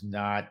 He's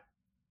not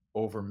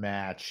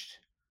overmatched.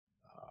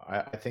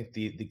 I think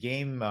the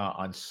game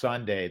on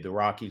Sunday, the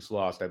Rockies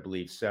lost, I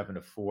believe,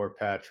 7-4.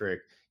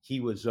 Patrick, he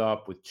was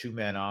up with 2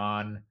 men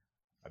on.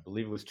 I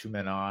believe it was 2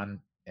 men on,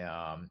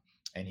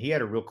 and he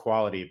had a real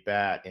quality at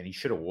bat, and he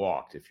should have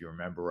walked, if you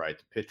remember right.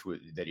 The pitch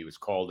that he was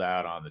called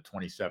out on the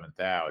 27th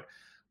out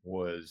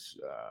was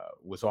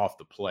off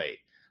the plate.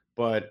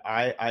 But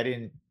I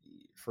didn't.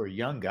 For a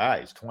young guy,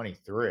 he's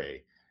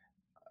 23.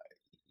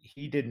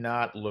 He did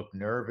not look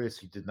nervous.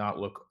 He did not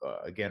look,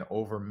 again,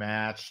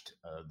 overmatched.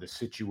 The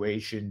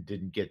situation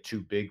didn't get too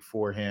big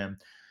for him.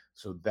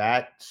 So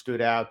that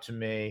stood out to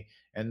me.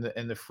 And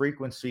the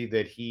frequency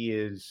that he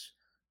is,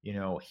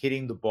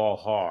 hitting the ball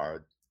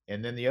hard.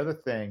 And then the other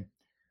thing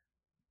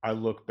I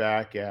look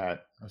back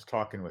at, I was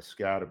talking with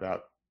Scout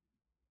about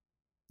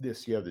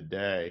this the other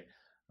day,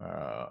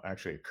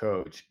 actually a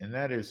coach, and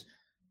that is,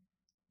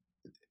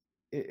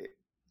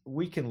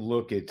 we can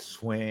look at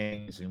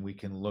swings and we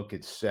can look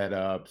at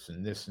setups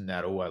and this and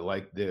that. Oh, I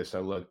like this. I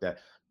like that.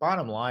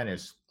 Bottom line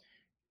is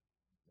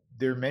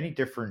there are many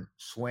different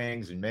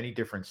swings and many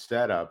different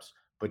setups,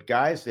 but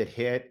guys that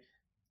hit.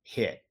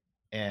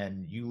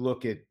 And you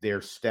look at their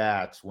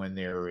stats when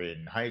they're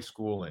in high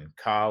school and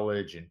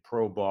college and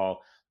pro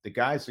ball, the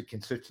guys that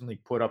consistently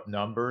put up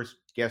numbers,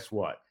 guess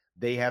what?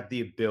 They have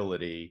the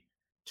ability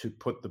to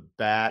put the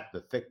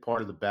thick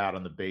part of the bat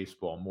on the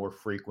baseball more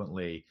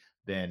frequently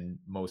than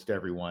most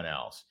everyone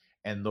else.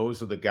 And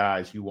those are the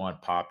guys you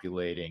want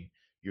populating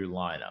your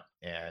lineup.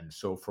 And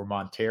so for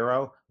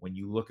Montero, when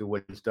you look at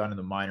what he's done in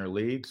the minor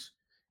leagues,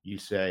 you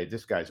say,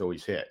 this guy's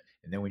always hit.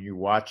 And then when you're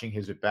watching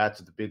his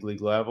at-bats at the big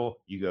league level,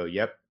 you go,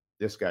 yep,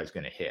 this guy's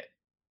going to hit.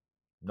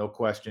 No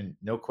question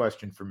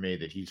for me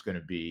that he's going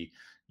to be,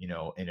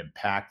 an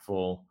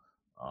impactful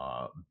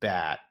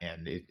bat.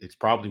 And it's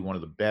probably one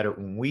of the better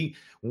when we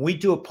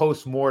do a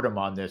post-mortem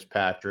on this,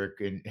 Patrick,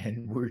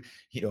 and we're,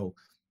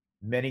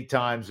 many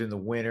times in the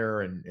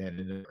winter and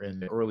in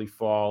the early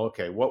fall.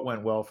 Okay, what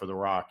went well for the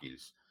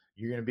Rockies?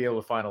 You're going to be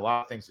able to find a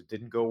lot of things that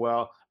didn't go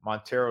well.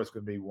 Montero is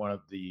going to be one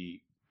of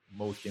the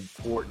most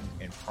important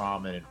and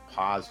prominent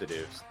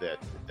positives that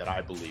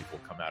I believe will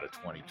come out of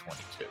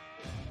 2022.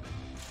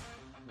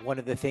 One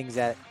of the things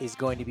that is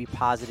going to be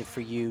positive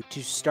for you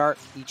to start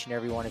each and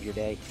every one of your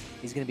day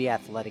is going to be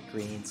Athletic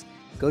Greens.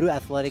 Go to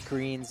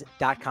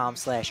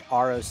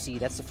athleticgreens.com/ROC.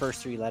 That's the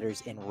first 3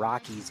 letters in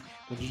Rockies.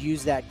 When you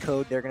use that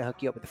code, they're going to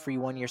hook you up with a free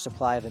 1-year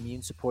supply of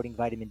immune-supporting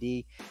vitamin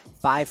D,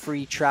 5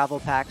 free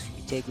travel packs you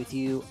can take with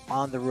you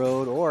on the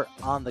road or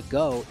on the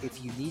go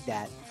if you need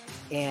that,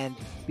 and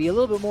be a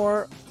little bit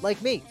more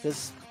like me.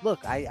 Because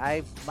look,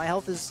 my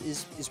health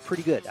is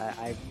pretty good.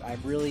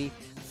 I'm really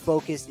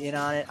focused in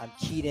on it. I'm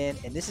keyed in,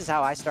 and this is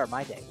how I start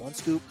my day. 1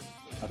 scoop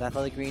of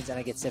Athletic Greens, and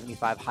I get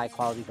 75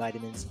 high-quality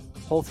vitamins,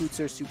 whole food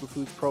source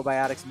superfoods,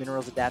 probiotics,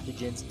 minerals,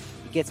 adaptogens.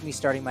 It gets me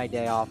starting my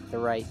day off the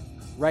right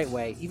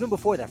way, even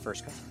before that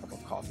first cup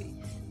of coffee.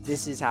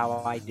 This is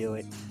how I do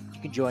it.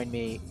 You can join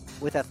me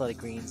with Athletic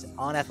Greens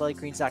on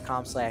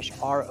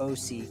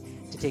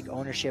athleticgreens.com/ROC to take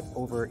ownership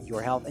over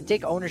your health and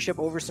take ownership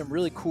over some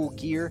really cool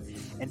gear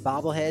and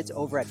bobbleheads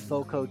over at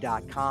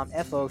foco.com,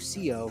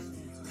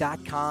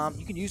 FOCO.com.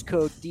 You can use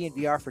code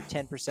DNVR for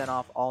 10%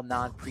 off all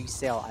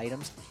non-pre-sale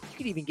items. You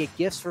can even get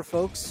gifts for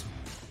folks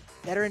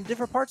that are in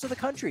different parts of the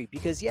country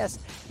because, yes,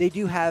 they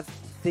do have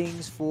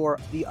things for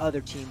the other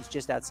teams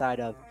just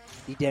outside of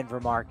the Denver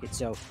market.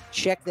 So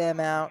check them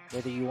out,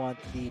 whether you want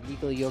the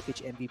Nikola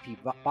Jokic MVP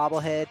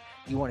bobblehead,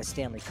 you want a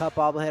Stanley Cup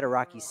bobblehead, or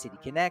Rockies City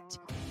Connect,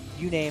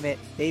 you name it,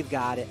 they've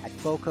got it at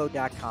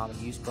foco.com, and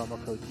use promo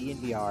code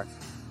DNVR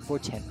for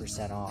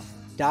 10% off.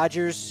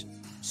 Dodgers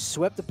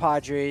swept the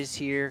Padres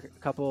here a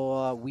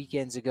couple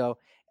weekends ago.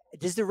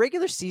 Does the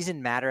regular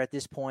season matter at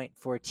this point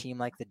for a team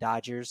like the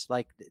Dodgers?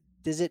 Like,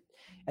 does it?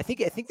 I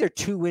think they're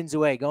 2 wins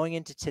away going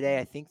into today.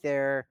 I think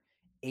they're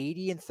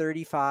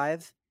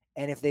 80-35,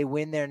 and if they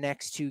win their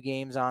next 2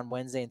 games on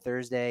Wednesday and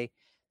Thursday,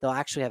 they'll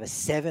actually have a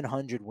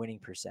 700 winning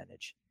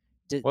percentage.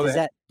 Well,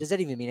 Does that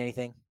even mean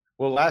anything?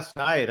 Well, last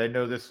night, I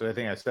know this, I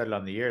think I said it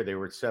on the air, they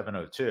were at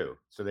 702.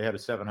 So they had a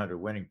 700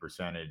 winning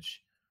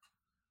percentage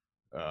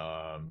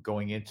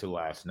going into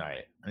last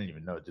night. I didn't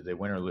even know. Did they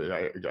win or lose?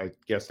 I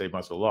guess they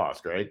must have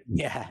lost, right?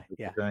 Yeah.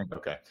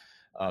 Okay.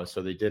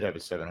 So they did have a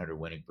 700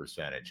 winning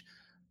percentage.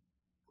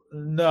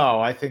 No,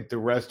 I think the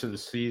rest of the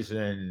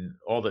season,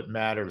 all that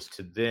matters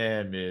to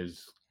them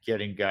is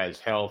getting guys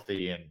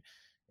healthy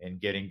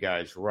and getting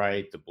guys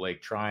right. The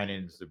Blake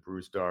Trinans, the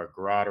Brusdar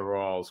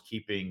Gratteralls,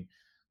 keeping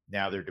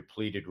now their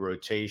depleted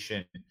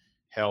rotation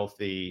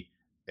healthy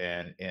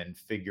and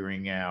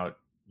figuring out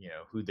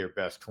who their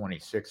best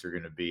 26 are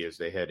going to be as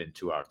they head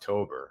into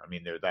October. I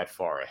mean, they're that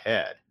far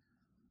ahead.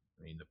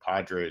 I mean, the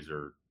Padres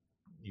are,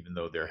 even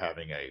though they're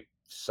having a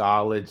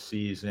solid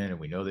season and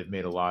we know they've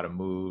made a lot of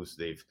moves,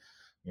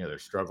 they're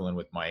struggling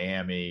with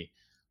Miami.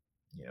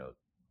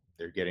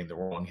 They're getting the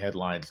wrong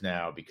headlines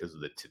now because of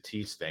the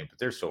Tatis thing, but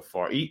they're so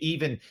far.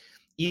 Even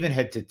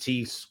had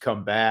Tatis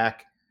come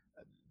back,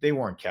 they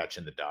weren't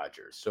catching the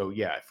Dodgers. So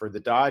yeah, for the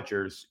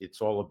Dodgers,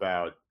 it's all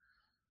about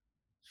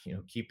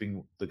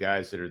keeping the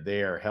guys that are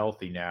there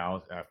healthy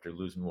now after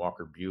losing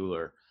Walker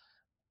Buehler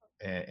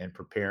and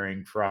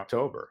preparing for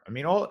October. I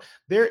mean,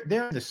 they're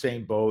in the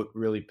same boat,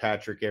 really,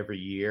 Patrick. Every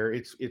year,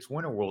 it's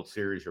win a World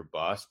Series or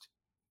bust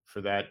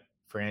for that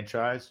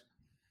franchise,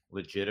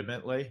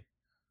 legitimately.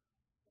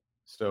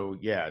 So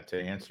yeah, to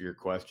answer your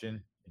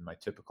question in my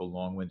typical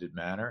long-winded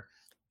manner,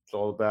 it's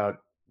all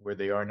about where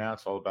they are now.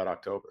 It's all about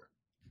October.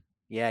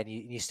 Yeah, and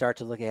you start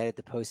to look ahead at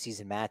the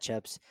postseason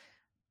matchups.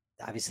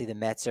 Obviously, the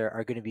Mets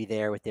are going to be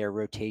there with their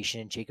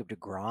rotation. Jacob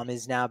deGrom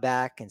is now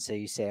back, and so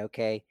you say,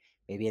 okay,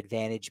 maybe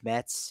advantage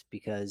Mets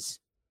because,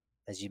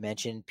 as you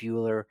mentioned,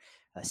 Buehler,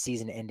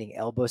 season-ending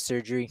elbow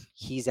surgery,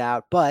 he's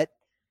out. But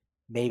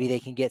maybe they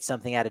can get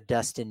something out of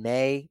Dustin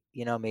May.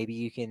 Maybe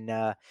you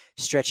can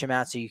stretch him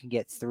out so you can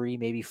get 3,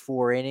 maybe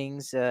 4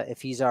 innings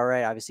if he's all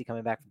right. Obviously,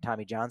 coming back from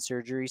Tommy John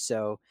surgery,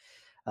 so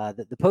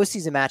the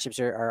postseason matchups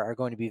are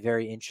going to be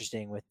very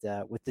interesting with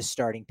the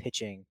starting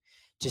pitching,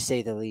 to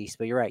say the least.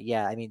 But you're right.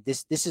 Yeah, I mean,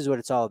 this is what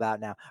it's all about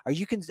now. Are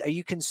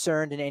you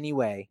concerned in any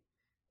way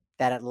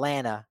that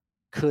Atlanta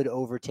could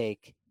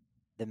overtake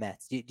the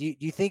Mets? Do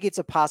you think it's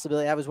a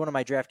possibility? That was one of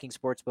my DraftKings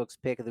Sportsbooks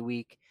pick of the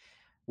week.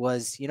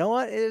 Was, you know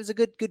what? It was a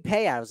good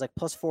payout. It was like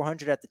plus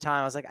 400 at the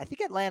time. I was like, I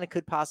think Atlanta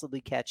could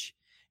possibly catch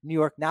New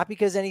York, not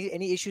because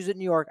any issues with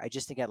New York. I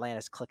just think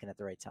Atlanta's clicking at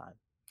the right time.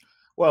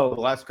 Well,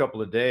 the last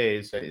couple of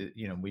days,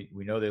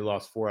 we know they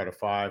lost 4 out of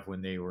 5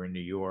 when they were in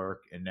New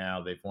York, and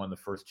now they've won the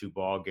first 2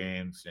 ball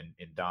games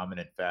in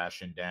dominant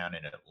fashion down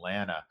in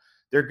Atlanta.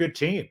 They're a good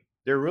team.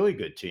 They're a really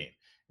good team.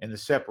 And the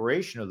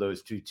separation of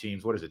those two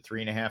teams, what is it,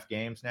 3.5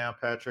 games now,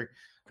 Patrick?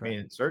 Correct. I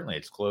mean, certainly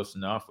it's close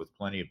enough with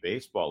plenty of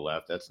baseball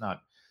left. That's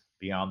not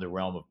beyond the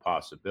realm of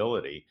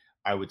possibility.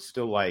 I would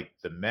still like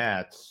the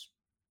Mets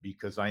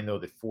because I know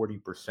that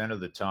 40% of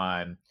the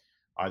time,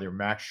 either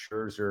Max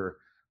Scherzer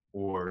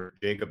or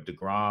Jacob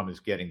deGrom is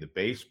getting the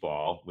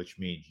baseball, which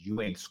means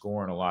you ain't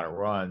scoring a lot of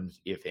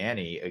runs, if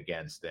any,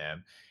 against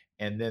them.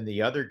 And then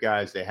the other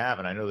guys they have,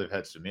 and I know they've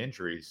had some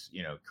injuries,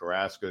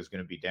 Carrasco is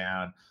going to be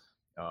down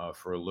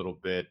for a little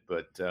bit,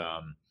 but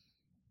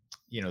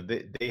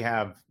they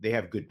have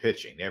good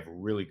pitching. They have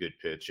really good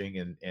pitching,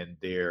 and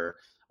they're,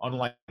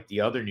 unlike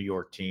the other New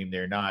York team,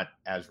 they're not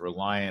as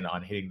reliant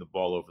on hitting the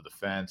ball over the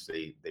fence.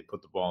 They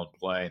put the ball in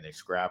play and they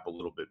scrap a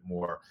little bit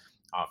more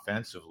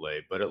offensively.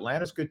 But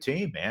Atlanta's a good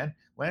team, man.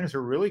 Atlanta's a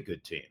really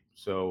good team.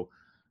 So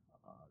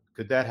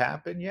could that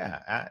happen?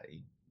 Yeah,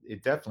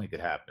 it definitely could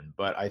happen.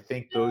 But I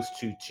think those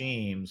two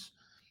teams,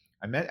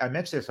 I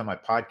mentioned this on my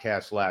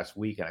podcast last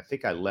week, and I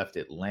think I left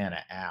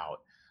Atlanta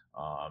out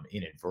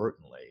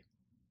inadvertently.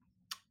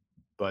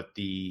 But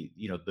the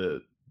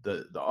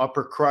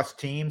upper crust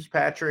teams,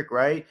 Patrick,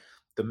 right?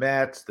 The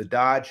Mets, the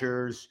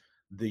Dodgers,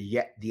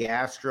 the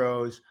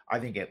Astros. I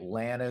think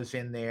Atlanta's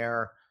in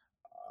there.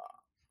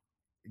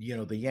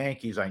 The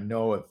Yankees, I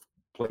know, have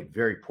played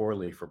very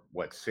poorly for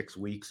 6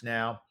 weeks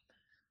now.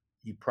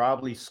 You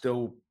probably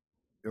still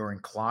are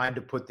inclined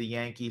to put the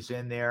Yankees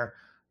in there,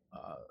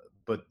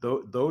 but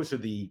those are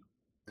the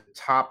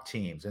top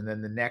teams. And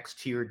then the next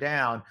tier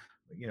down,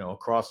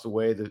 across the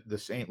way, the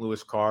St.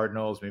 Louis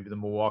Cardinals, maybe the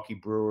Milwaukee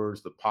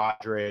Brewers, the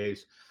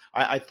Padres.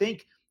 I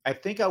think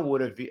I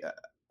would have,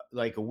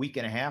 like a week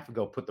and a half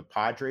ago, put the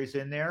Padres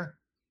in there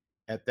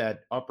at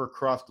that upper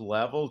crust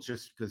level,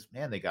 just because,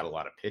 man, they got a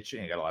lot of pitching.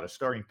 They got a lot of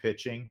starting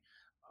pitching.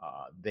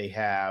 They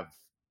have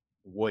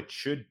it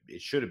should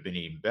have been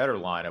an even better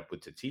lineup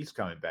with Tatis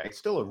coming back. It's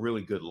still a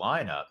really good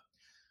lineup.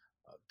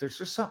 There's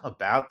just something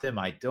about them.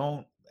 I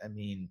don't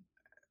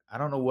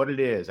know what it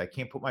is. I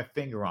can't put my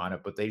finger on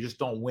it, but they just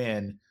don't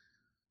win,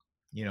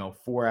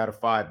 4 out of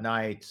 5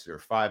 nights or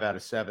 5 out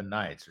of 7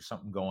 nights or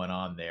something going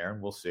on there.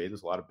 And we'll see.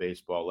 There's a lot of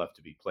baseball left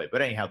to be played.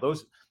 But anyhow,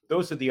 those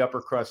are the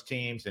upper crust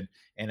teams,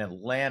 and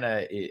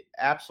Atlanta,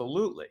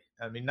 absolutely.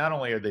 I mean, not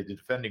only are they the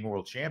defending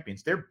world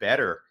champions, they're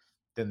better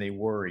than they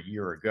were a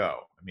year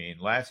ago. I mean,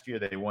 last year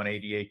they won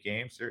 88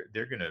 games.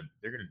 They're gonna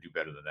do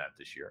better than that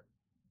this year.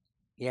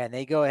 Yeah, and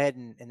they go ahead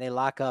and they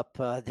lock up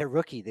their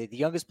rookie, the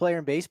youngest player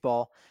in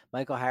baseball,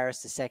 Michael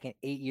Harris, the second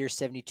 8 year,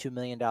 $72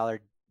 million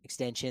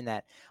extension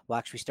that will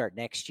actually start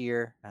next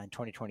year in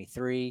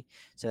 2023.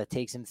 So that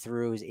takes him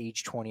through his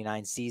age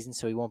 29 season.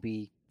 So he won't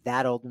be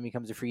that old when he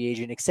becomes a free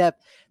agent,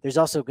 except there's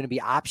also going to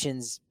be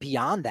options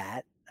beyond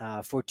that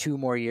for 2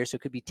 more years. So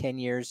it could be 10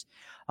 years,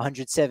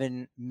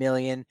 107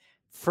 million.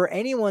 For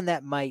anyone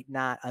that might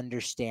not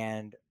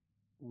understand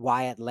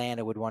why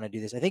Atlanta would want to do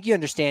this. I think you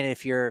understand it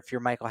if you're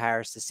Michael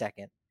Harris the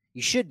second.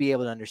 You should be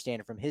able to understand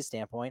it from his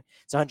standpoint.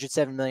 It's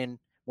 107 million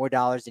more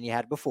dollars than you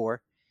had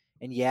before.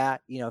 And yeah,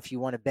 if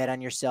you want to bet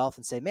on yourself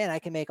and say, "Man, I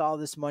can make all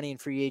this money in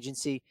free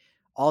agency,"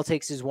 all it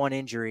takes is one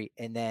injury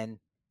and then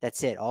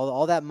that's it.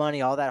 All that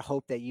money, all that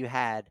hope that you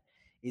had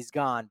is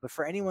gone. But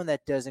for anyone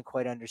that doesn't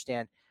quite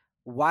understand,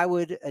 why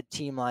would a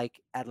team like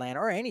Atlanta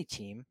or any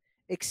team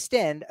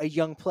extend a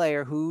young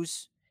player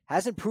who's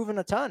hasn't proven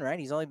a ton, right?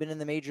 He's only been in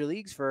the major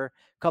leagues for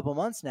couple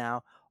months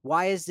now.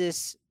 Why is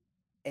this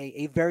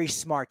a very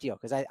smart deal?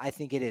 Because I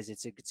think it is.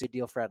 It's a good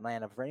deal for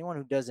Atlanta. For anyone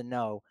who doesn't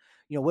know,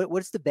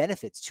 what's the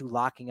benefits to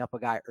locking up a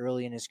guy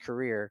early in his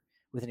career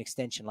with an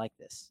extension like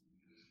this?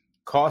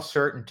 Cost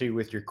certainty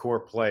with your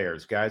core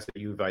players, guys that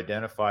you've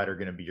identified are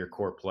going to be your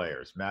core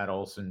players. Matt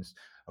Olson's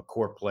a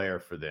core player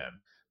for them.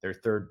 Their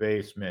third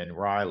baseman,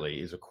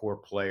 Riley, is a core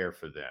player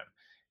for them.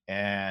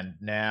 And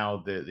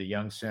now the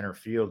young center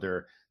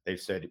fielder, they've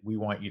said, we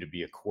want you to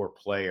be a core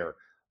player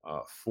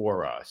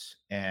for us.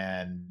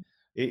 And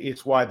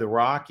it's why the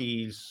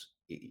Rockies,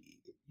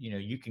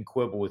 you can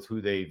quibble with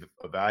who they've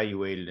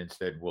evaluated and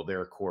said, well,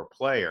 they're a core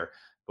player,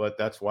 but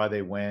that's why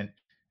they went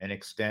and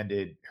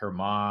extended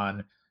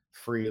Herman,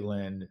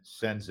 Freeland,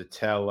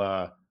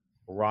 Senzatella,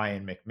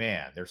 Ryan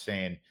McMahon. They're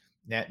saying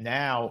that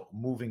now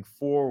moving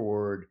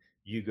forward,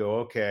 you go,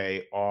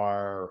 okay,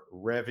 our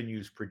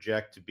revenues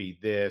project to be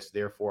this,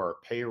 therefore our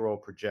payroll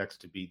projects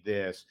to be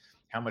this.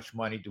 How much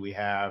money do we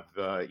have,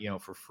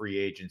 for free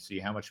agency?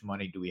 How much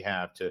money do we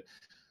have to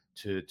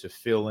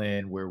fill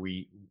in where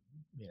we,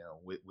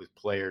 with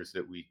players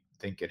that we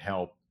think can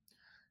help,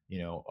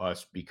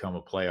 us become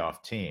a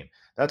playoff team?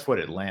 That's what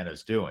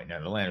Atlanta's doing,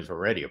 and Atlanta's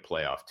already a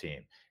playoff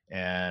team.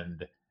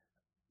 And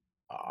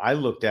I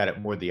looked at it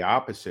more the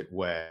opposite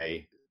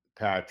way,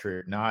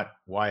 Patrick. Not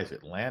why is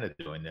Atlanta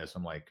doing this?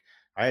 I'm like,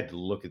 I had to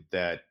look at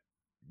that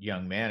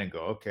young man and go,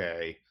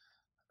 okay,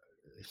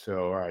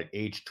 so all right,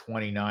 age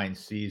 29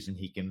 season,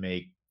 he can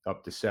make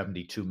up to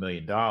 $72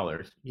 million.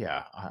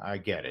 Yeah, I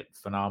get it.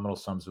 Phenomenal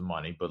sums of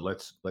money, but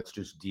let's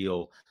just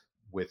deal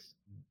with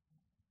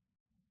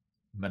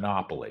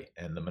monopoly.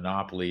 And the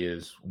monopoly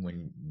is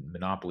when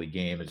monopoly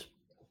game is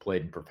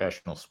played in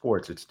professional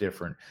sports, it's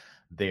different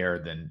there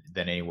than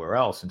anywhere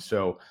else. And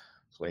so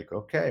it's like,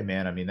 okay,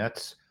 man, I mean,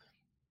 that's,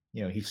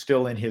 he's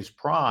still in his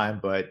prime,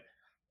 but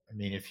I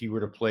mean, if he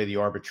were to play the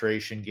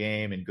arbitration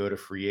game and go to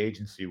free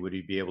agency, would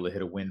he be able to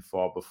hit a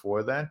windfall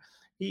before then?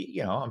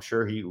 I'm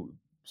sure he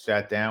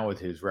sat down with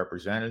his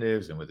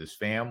representatives and with his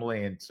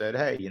family and said,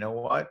 "Hey, you know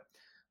what?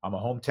 I'm a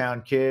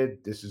hometown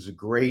kid. This is a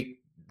great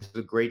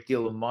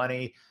deal of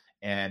money,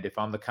 and if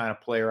I'm the kind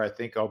of player I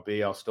think I'll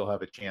be, I'll still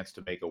have a chance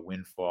to make a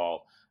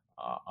windfall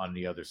on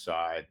the other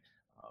side."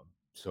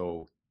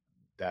 So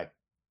that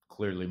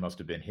clearly must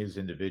have been his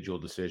individual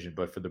decision.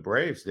 But for the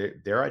Braves,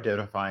 they're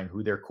identifying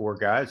who their core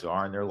guys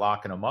are and they're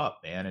locking them up,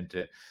 man.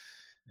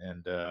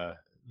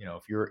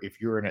 If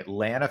you're an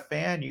Atlanta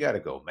fan, you got to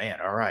go,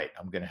 man. All right,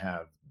 I'm going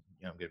to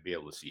be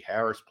able to see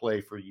Harris play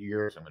for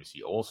years. I'm going to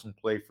see Olson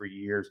play for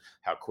years.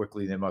 How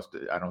quickly they must.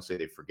 I don't say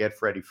they forget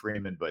Freddie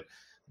Freeman, but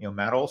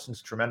Matt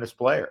Olson's a tremendous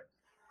player.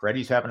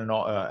 Freddie's having an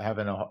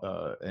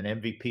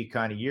MVP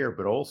kind of year,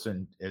 but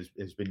Olson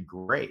has been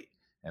great.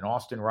 And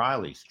Austin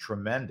Riley's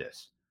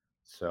tremendous.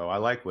 So I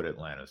like what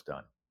Atlanta's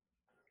done.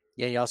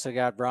 Yeah, you also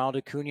got Ronald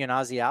Acuna and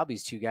Ozzy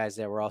Albies, two guys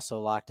that were also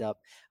locked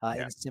up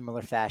Yeah. in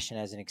similar fashion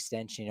as an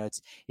extension.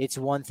 It's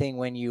one thing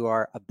when you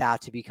are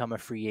about to become a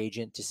free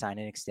agent to sign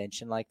an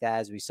extension like that,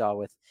 as we saw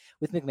with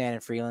McMahon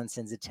and Freeland,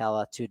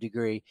 Senzatella to a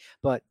degree.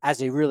 But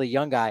as a really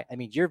young guy, I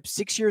mean, you're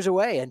 6 years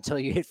away until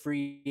you hit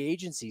free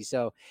agency,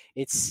 so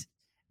it's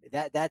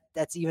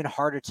that's even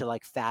harder to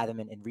like fathom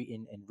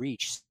and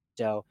reach.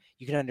 So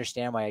you can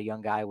understand why a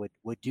young guy would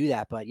do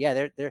that. But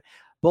yeah, they're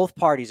both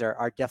parties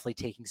are definitely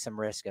taking some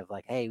risk of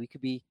like, hey, we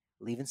could be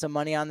leaving some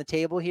money on the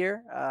table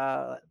here.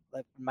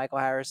 Like Michael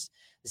Harris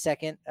the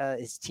second,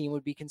 his team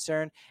would be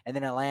concerned, and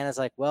then Atlanta's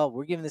like, well,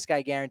 we're giving this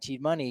guy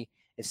guaranteed money.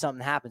 If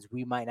something happens,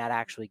 we might not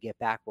actually get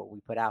back what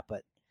we put out,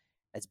 but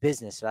that's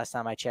business. So last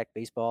time I checked,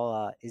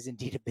 baseball is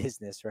indeed a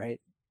business, right?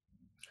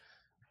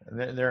 And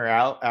then there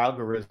are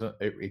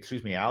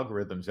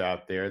algorithms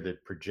out there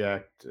that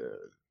project,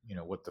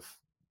 what the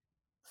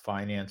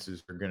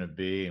finances are going to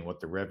be and what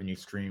the revenue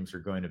streams are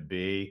going to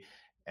be.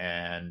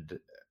 And,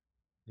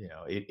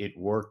 it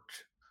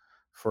worked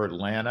for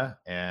Atlanta,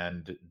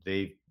 and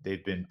they've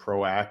been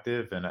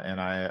proactive, and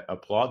I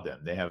applaud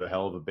them. They have a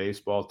hell of a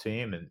baseball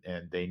team,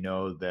 and they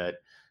know that,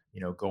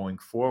 going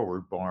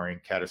forward, barring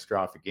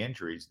catastrophic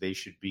injuries, they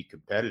should be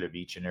competitive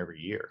each and every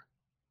year.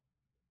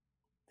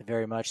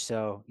 Very much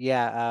so.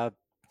 Yeah.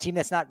 team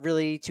that's not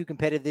really too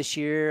competitive this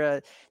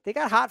year. They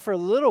got hot for a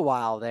little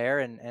while there,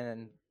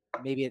 and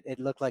maybe it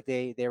looked like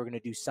they were going to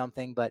do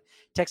something. But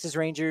Texas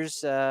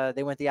Rangers,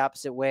 they went the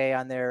opposite way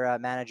on their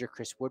manager,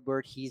 Chris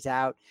Woodward. He's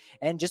out.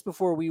 And just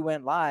before we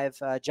went live,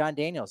 John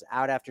Daniels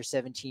out after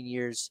 17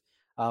 years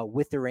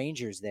with the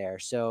Rangers there.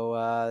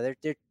 So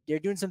they're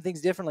doing some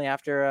things differently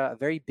after a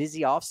very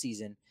busy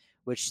offseason,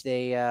 which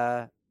they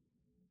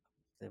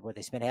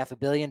spent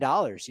 $500 million,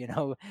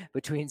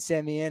 between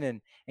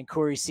Semien and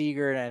Corey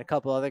Seager and a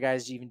couple other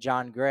guys, even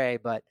John Gray.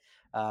 But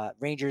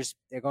Rangers,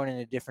 they're going in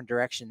a different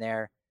direction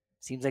there.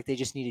 Seems like they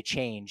just need a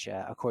change,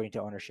 according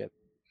to ownership.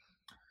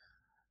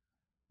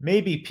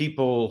 Maybe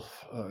people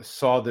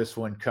saw this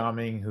one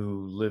coming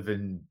who live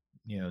in,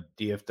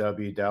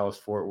 DFW, Dallas,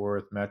 Fort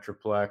Worth,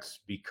 Metroplex,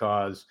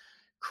 because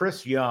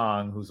Chris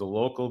Young, who's a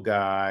local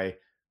guy,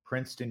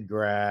 Princeton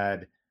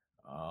grad,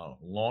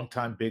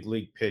 longtime big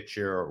league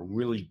pitcher, a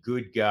really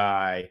good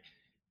guy,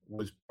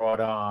 was brought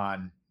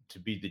on to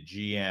be the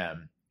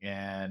GM.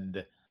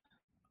 And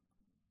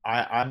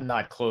I'm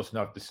not close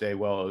enough to say,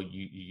 well,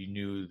 you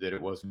knew that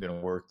it wasn't going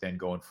to work then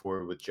going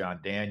forward with John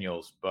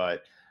Daniels,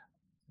 but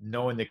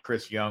knowing that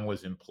Chris Young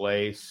was in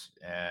place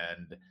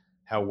and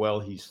how well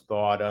he's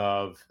thought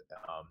of,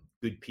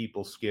 good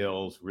people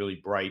skills, really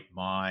bright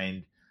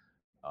mind,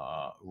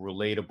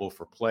 relatable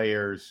for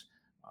players,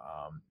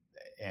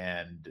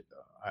 and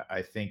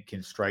I think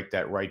can strike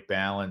that right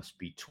balance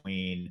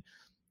between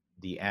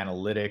the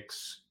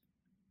analytics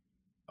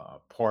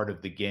part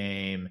of the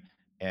game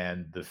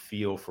and the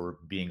feel for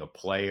being a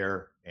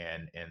player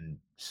and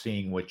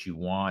seeing what you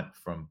want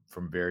from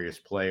various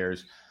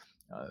players.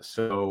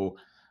 So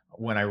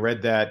when I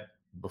read that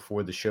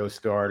before the show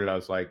started, I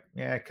was like,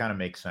 yeah, it kind of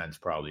makes sense.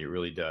 Probably it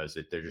really does,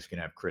 that they're just going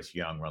to have Chris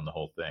Young run the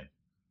whole thing.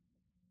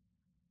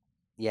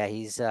 Yeah,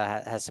 he's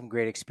has some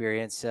great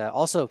experience.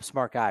 Also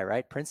smart guy,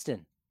 right?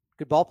 Princeton,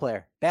 good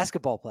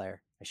basketball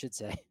player, I should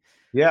say.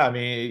 Yeah, I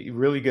mean,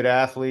 really good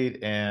athlete,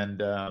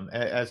 and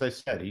as I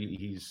said,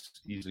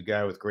 he's a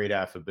guy with great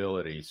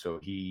affability. So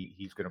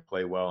he's going to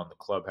play well in the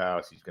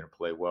clubhouse. He's going to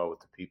play well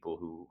with the people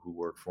who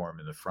work for him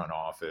in the front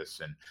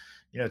office.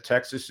 And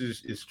Texas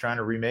is trying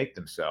to remake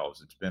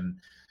themselves. It's been,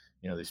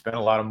 they spent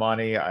a lot of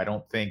money. I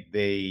don't think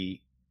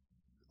they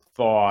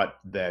thought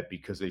that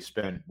because they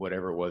spent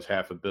whatever it was,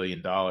 $500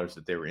 million,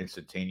 that they were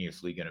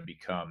instantaneously going to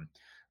become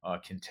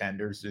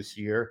contenders this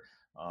year.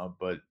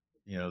 But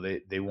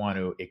they want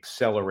to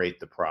accelerate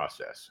the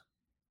process.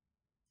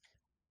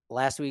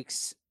 Last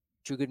week's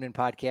Drew Goodman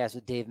podcast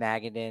with Dave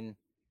Magadan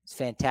was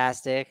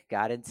fantastic.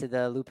 Got into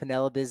the Lou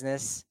Piniella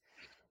business,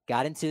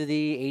 got into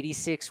the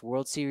 86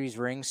 World Series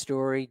ring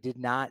story. Did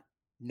not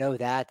know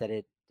that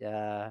it,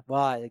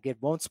 it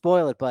won't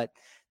spoil it, but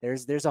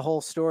there's a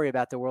whole story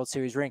about the World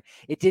Series ring.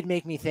 It did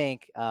make me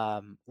think,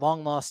 long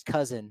lost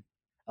cousin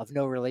of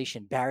no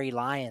relation, Barry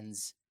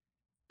Lyons,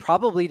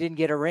 probably didn't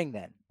get a ring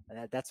then.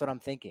 That's what I'm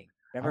thinking.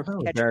 Remember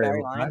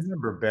Barry Lyons? I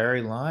remember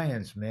Barry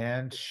Lyons,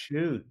 man.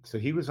 Shoot. So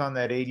he was on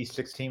that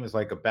 86 team as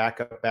like a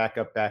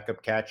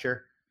backup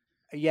catcher.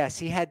 Yes,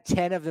 he had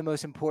 10 of the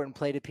most important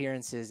plate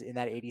appearances in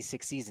that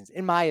 86 seasons,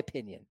 in my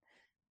opinion.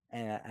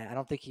 And I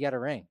don't think he got a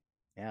ring.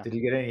 Yeah. Did he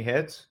get any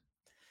hits?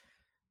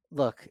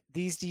 Look,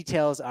 these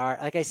details are,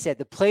 like I said,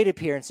 the plate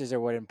appearances are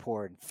what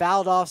important.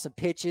 Fouled off some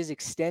pitches,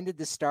 extended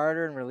the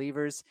starter and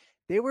relievers.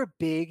 They were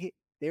big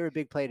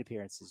plate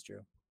appearances, Drew.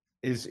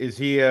 Is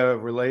he a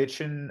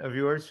relation of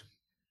yours?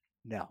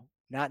 No,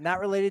 not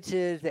related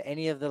to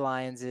any of the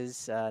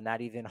Lionses,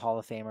 not even Hall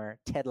of Famer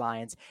Ted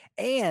Lyons.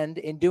 And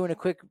in doing a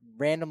quick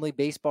randomly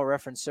baseball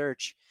reference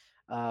search,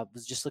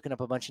 was just looking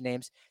up a bunch of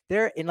names.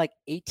 There in like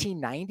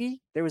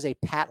 1890, there was a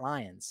Pat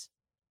Lyons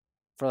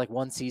for like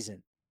one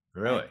season.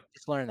 Really?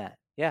 Just learned that.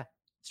 Yeah,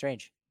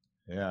 strange.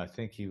 Yeah, I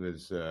think he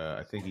was.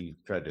 I think he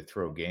tried to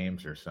throw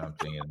games or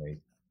something, and they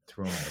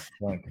threw him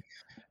a point.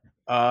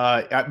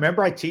 I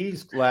remember I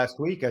teased last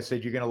week. I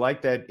said, you're going to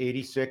like that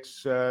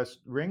 86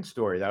 ring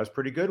story. That was a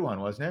pretty good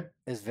one, wasn't it?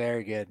 It's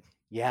very good.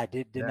 Yeah,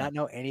 did not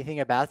know anything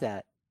about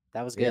that.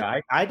 That was good. Yeah,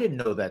 I didn't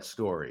know that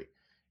story.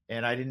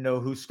 And I didn't know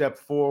who stepped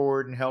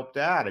forward and helped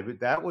out.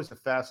 That was a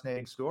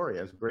fascinating story.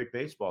 It was a great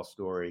baseball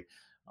story.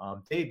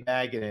 Dave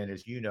Magadan,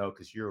 as you know,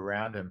 because you're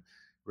around him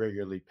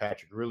regularly,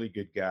 Patrick, really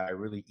good guy,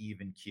 really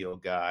even keel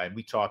guy. And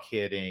we talk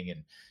hitting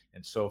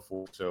and so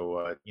forth.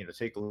 So,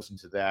 take a listen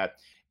to that.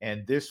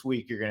 And this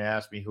week, you're going to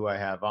ask me who I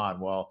have on.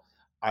 Well,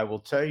 I will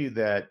tell you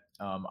that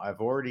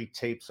I've already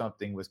taped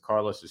something with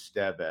Carlos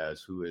Estevez,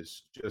 who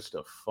is just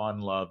a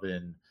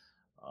fun-loving,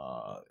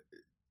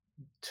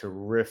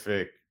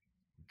 terrific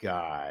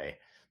guy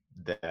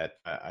that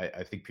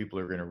I think people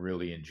are going to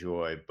really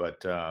enjoy.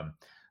 But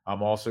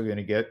I'm also going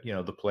to get,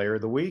 the player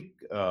of the week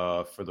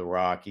for the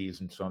Rockies.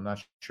 And so I'm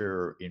not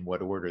sure in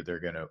what order they're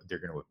going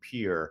to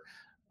appear.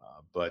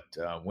 But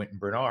Wynton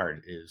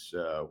Bernard is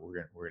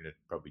we're going to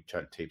probably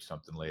try to tape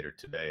something later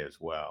today as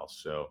well.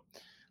 So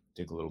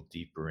dig a little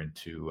deeper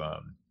into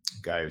a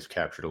guy who's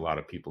captured a lot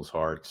of people's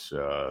hearts,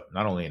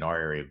 not only in our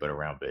area but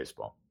around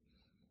baseball.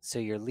 So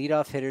your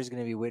leadoff hitter is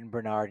going to be Witten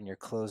Bernard, and your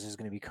closer is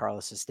going to be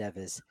Carlos Estevez.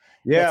 That's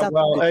Yeah, not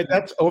well, something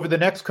that's over the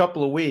next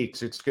couple of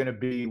weeks. It's going to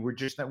be we're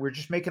just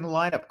making a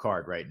lineup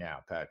card right now,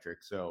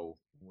 Patrick. So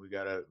we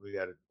gotta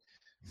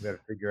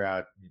figure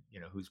out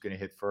who's going to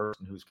hit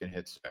first and who's going to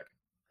hit second.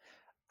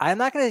 I'm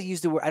not going to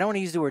use the word. I don't want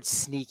to use the word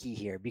sneaky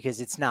here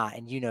because it's not,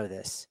 and you know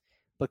this.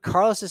 But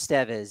Carlos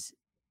Estevez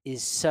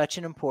is such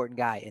an important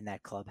guy in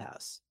that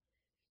clubhouse.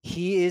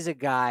 He is a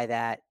guy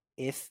that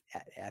if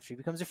after he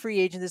becomes a free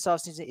agent this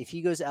offseason, if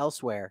he goes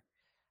elsewhere,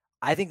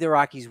 I think the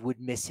Rockies would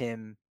miss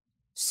him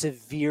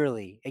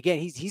severely. Again,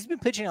 he's been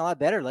pitching a lot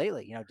better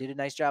lately. Did a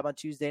nice job on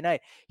Tuesday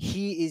night.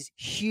 He is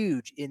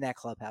huge in that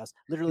clubhouse,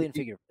 literally and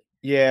figuratively.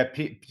 Yeah,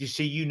 you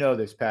see,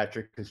 this,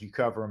 Patrick, because you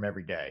cover him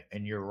every day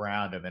and you're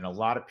around him. And a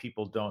lot of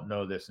people don't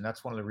know this. And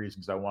that's one of the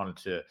reasons I wanted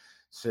to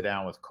sit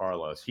down with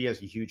Carlos. He has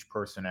a huge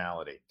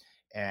personality.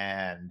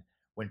 And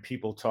when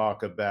people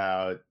talk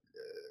about,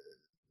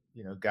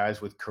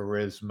 guys with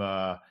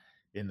charisma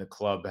in the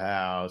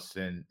clubhouse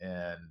and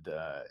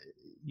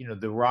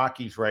the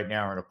Rockies right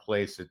now are in a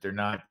place that they're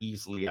not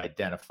easily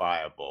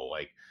identifiable.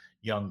 Like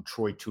young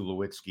Troy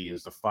Tulowitzki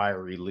is the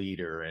fiery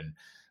leader, and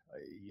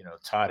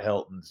Todd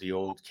Helton's the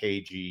old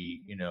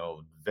cagey,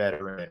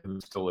 veteran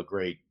who's still a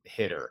great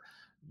hitter.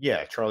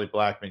 Yeah, Charlie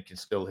Blackmon can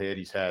still hit.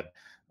 He's had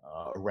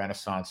a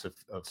renaissance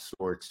of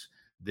sorts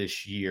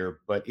this year.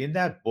 But in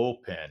that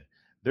bullpen,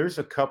 there's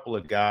a couple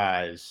of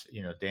guys,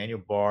 Daniel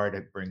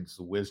Bard brings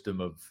the wisdom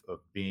of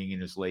being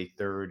in his late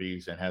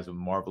 30s and has a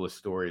marvelous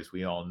story, as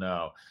we all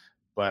know.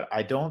 But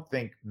I don't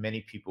think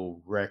many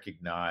people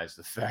recognize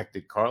the fact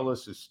that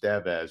Carlos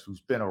Estevez, who's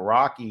been a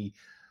Rocky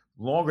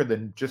longer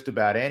than just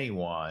about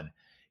anyone,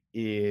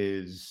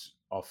 is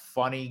a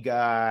funny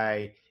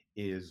guy,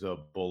 is a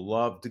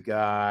beloved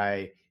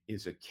guy,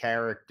 is a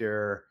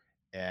character,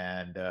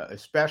 and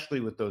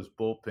especially with those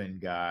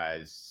bullpen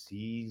guys,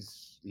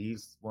 he's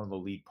one of the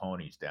lead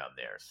ponies down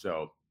there.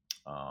 So,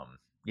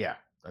 yeah,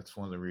 that's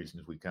one of the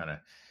reasons we kind of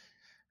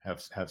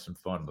have some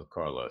fun with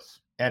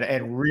Carlos.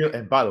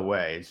 And by the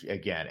way,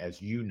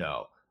 as you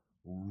know,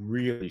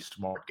 really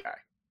smart guy.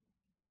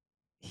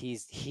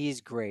 He's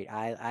great.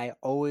 I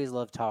always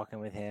love talking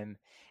with him.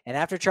 And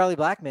after Charlie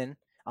Blackmon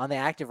on the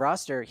active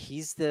roster,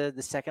 he's the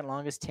second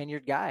longest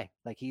tenured guy.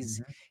 Like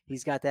he's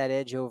got that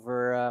edge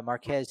over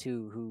Marquez,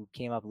 who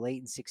came up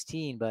late in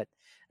 16, but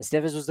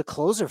Estevez was the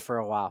closer for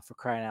a while, for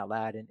crying out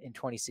loud, in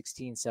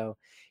 2016. So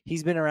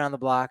he's been around the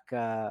block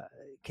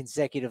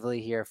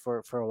consecutively here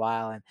for a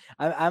while, and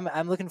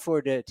I'm looking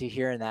forward to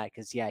hearing that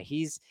because yeah,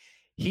 he's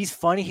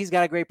funny. He's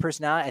got a great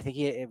personality. I think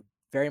he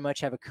very much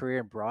have a career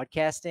in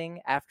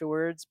broadcasting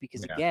afterwards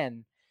because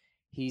again,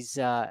 he's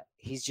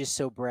just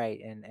so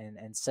bright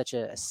and such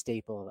a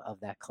staple of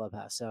that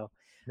clubhouse. So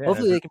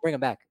hopefully they can bring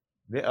him back.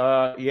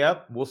 Yeah,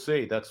 we'll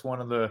see. That's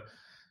one of the,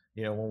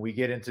 when we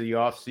get into the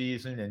off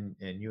season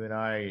and you and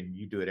I, and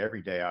you do it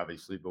every day,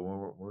 obviously, but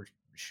when we're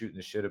shooting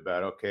the shit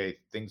about, okay,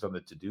 things on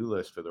the to-do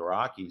list for the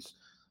Rockies,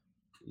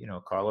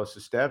 Carlos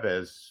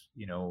Estevez,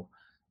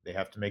 they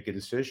have to make a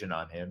decision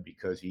on him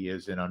because he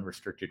is an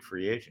unrestricted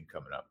free agent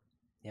coming up.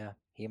 Yeah,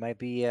 he might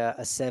be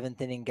a seventh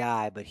inning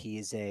guy, but he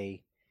is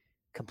a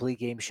complete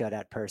game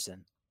shutout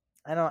person.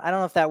 I don't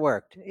know if that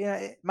worked.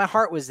 Yeah, my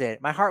heart was in.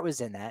 My heart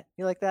was in that.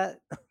 You like that?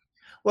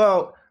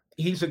 Well,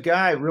 he's a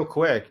guy, real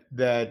quick,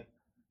 that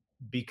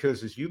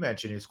because as you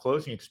mentioned, his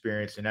closing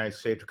experience, and I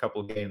saved a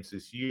couple of games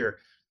this year.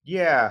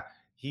 Yeah,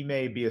 he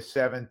may be a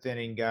seventh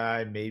inning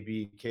guy,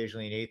 maybe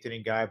occasionally an eighth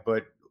inning guy,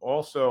 but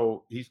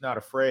also he's not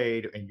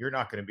afraid, and you're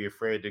not going to be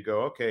afraid to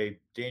go, okay,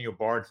 Daniel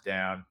Bard's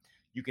down.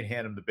 You can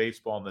hand him the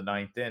baseball in the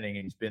ninth inning,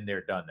 and he's been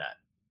there, done that.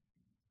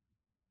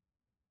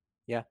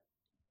 Yeah.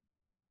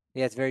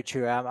 Yeah, it's very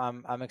true.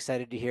 I'm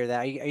excited to hear that.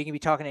 Are you going to be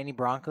talking to any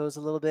Broncos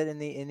a little bit in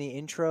the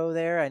intro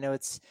there? I know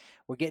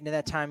we're getting to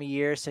that time of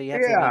year, so you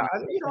have to.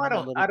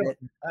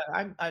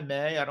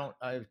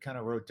 I kind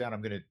of wrote down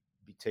I'm going to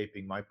be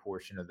taping my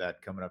portion of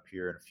that coming up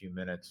here in a few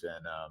minutes,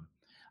 and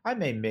I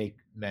may make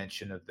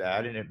mention of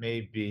that, and it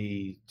may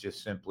be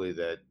just simply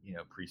that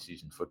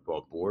preseason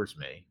football bores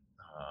me.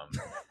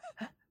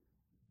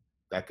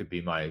 That could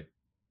be the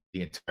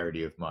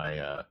entirety of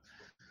my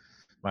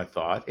my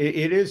thought.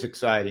 It is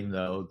exciting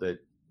though that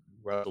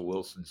Russell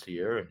Wilson's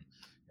here,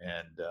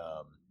 and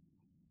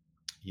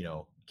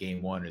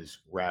game one is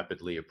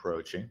rapidly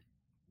approaching.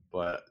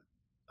 But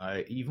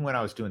even when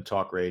I was doing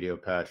talk radio,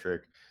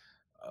 Patrick,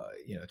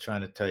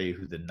 trying to tell you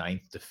who the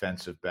ninth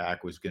defensive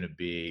back was going to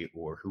be,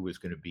 or who was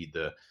going to be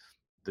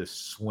the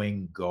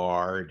swing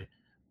guard,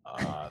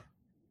 I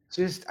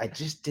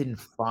just didn't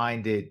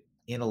find it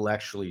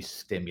intellectually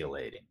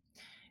stimulating,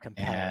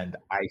 and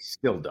I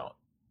still don't.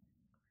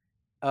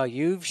 Oh,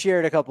 you've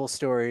shared a couple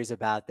stories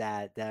about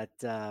that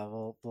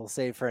we'll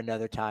save for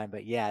another time.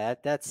 But yeah,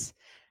 that's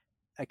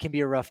it can be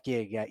a rough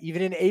gig,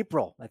 even in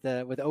April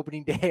with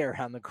opening day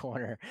around the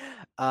corner.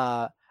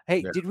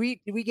 Hey, yeah. Did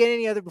we get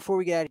any other before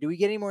we get out? Did we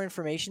get any more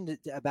information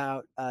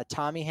about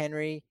Tommy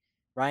Henry,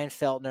 Ryan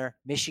Feltner,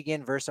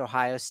 Michigan versus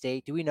Ohio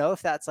State? Do we know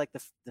if that's like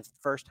the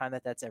first time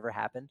that's ever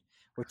happened,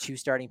 where two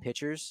starting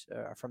pitchers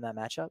from that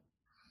matchup?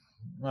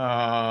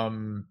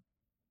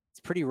 It's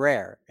pretty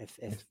rare. If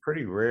It's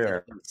pretty at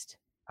rare. least.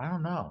 I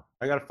don't know.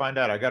 I got to find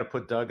out. I got to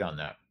put Doug on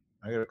that.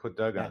 Yeah.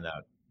 On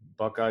that.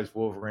 Buckeyes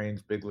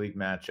Wolverines big league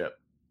matchup.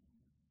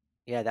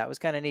 Yeah, that was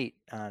kind of neat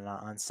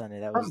on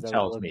Sunday. Something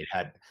tells me it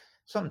had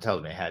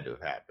to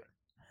have happened.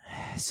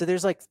 So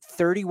there's like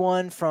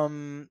 31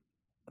 from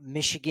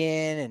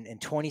Michigan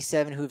and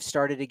 27 who have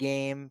started a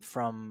game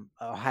from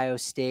Ohio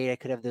State. I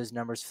could have those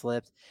numbers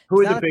flipped.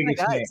 Who are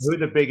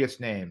the biggest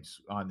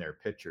names on their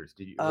pitchers?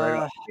 Did you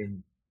do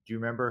you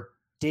remember?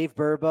 Dave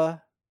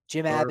Burba,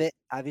 Jim Abbott,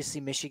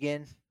 obviously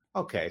Michigan.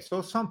 Okay, so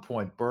at some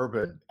point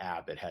Burba and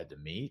Abbott had to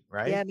meet,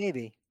 right? Yeah,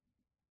 maybe.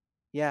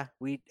 Yeah,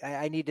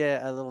 I need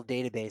a little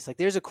database. Like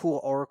there's a cool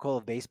Oracle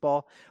of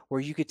baseball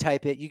where you could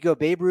type it. You go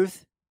Babe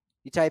Ruth,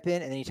 you type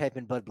in, and then you type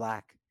in Bud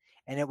Black,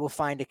 and it will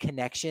find a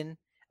connection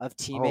of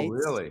teammates.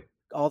 Oh, really?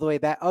 All the way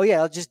back. Oh,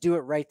 yeah, I'll just do it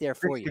right there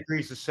for 6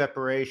 degrees of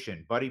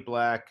separation. Buddy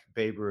Black,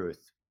 Babe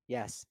Ruth.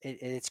 Yes,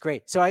 it's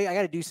great. So I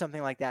got to do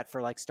something like that for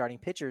like starting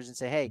pitchers and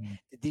say, hey,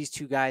 did these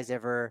two guys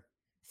ever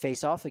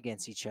face off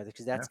against each other?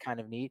 Because that's kind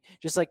of neat.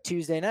 Just like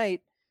Tuesday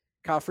night,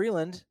 Kyle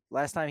Freeland,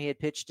 last time he had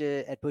pitched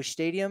at Busch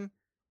Stadium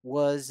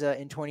was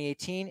in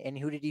 2018. And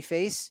who did he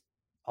face?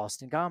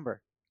 Austin Gomber.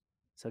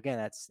 So again,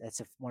 that's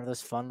one of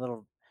those fun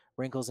little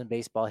wrinkles in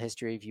baseball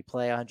history. If you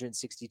play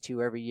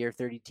 162 every year,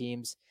 30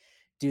 teams,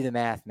 do the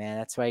math, man.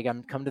 That's why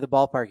you come to the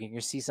ballpark and you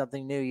see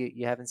something new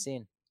you haven't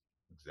seen.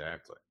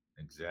 Exactly.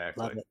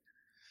 Love it.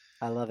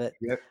 I love it.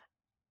 Yep.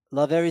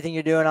 Love everything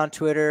you're doing on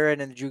Twitter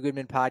and in the Drew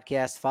Goodman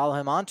podcast. Follow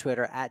him on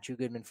Twitter at Drew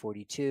Goodman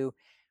 42.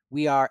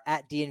 We are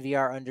at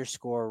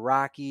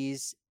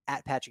DNVR_Rockies.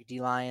 At Patrick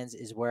D. Lyons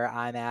is where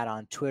I'm at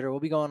on Twitter. We'll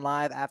be going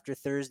live after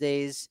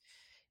Thursday's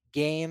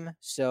game.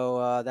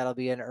 So that'll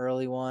be an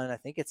early one. I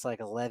think it's like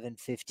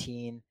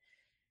 11:15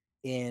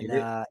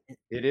 it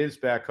is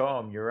back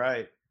home. You're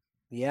right.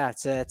 Yeah,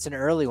 it's an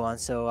early one.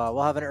 So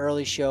we'll have an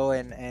early show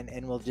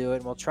and we'll do it.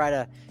 And we'll try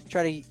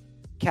to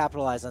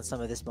capitalize on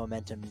some of this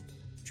momentum,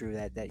 Drew,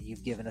 that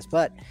you've given us.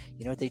 But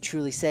you know what they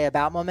truly say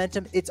about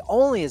momentum? It's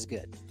only as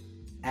good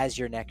as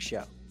your next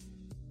show.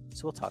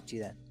 So we'll talk to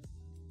you then.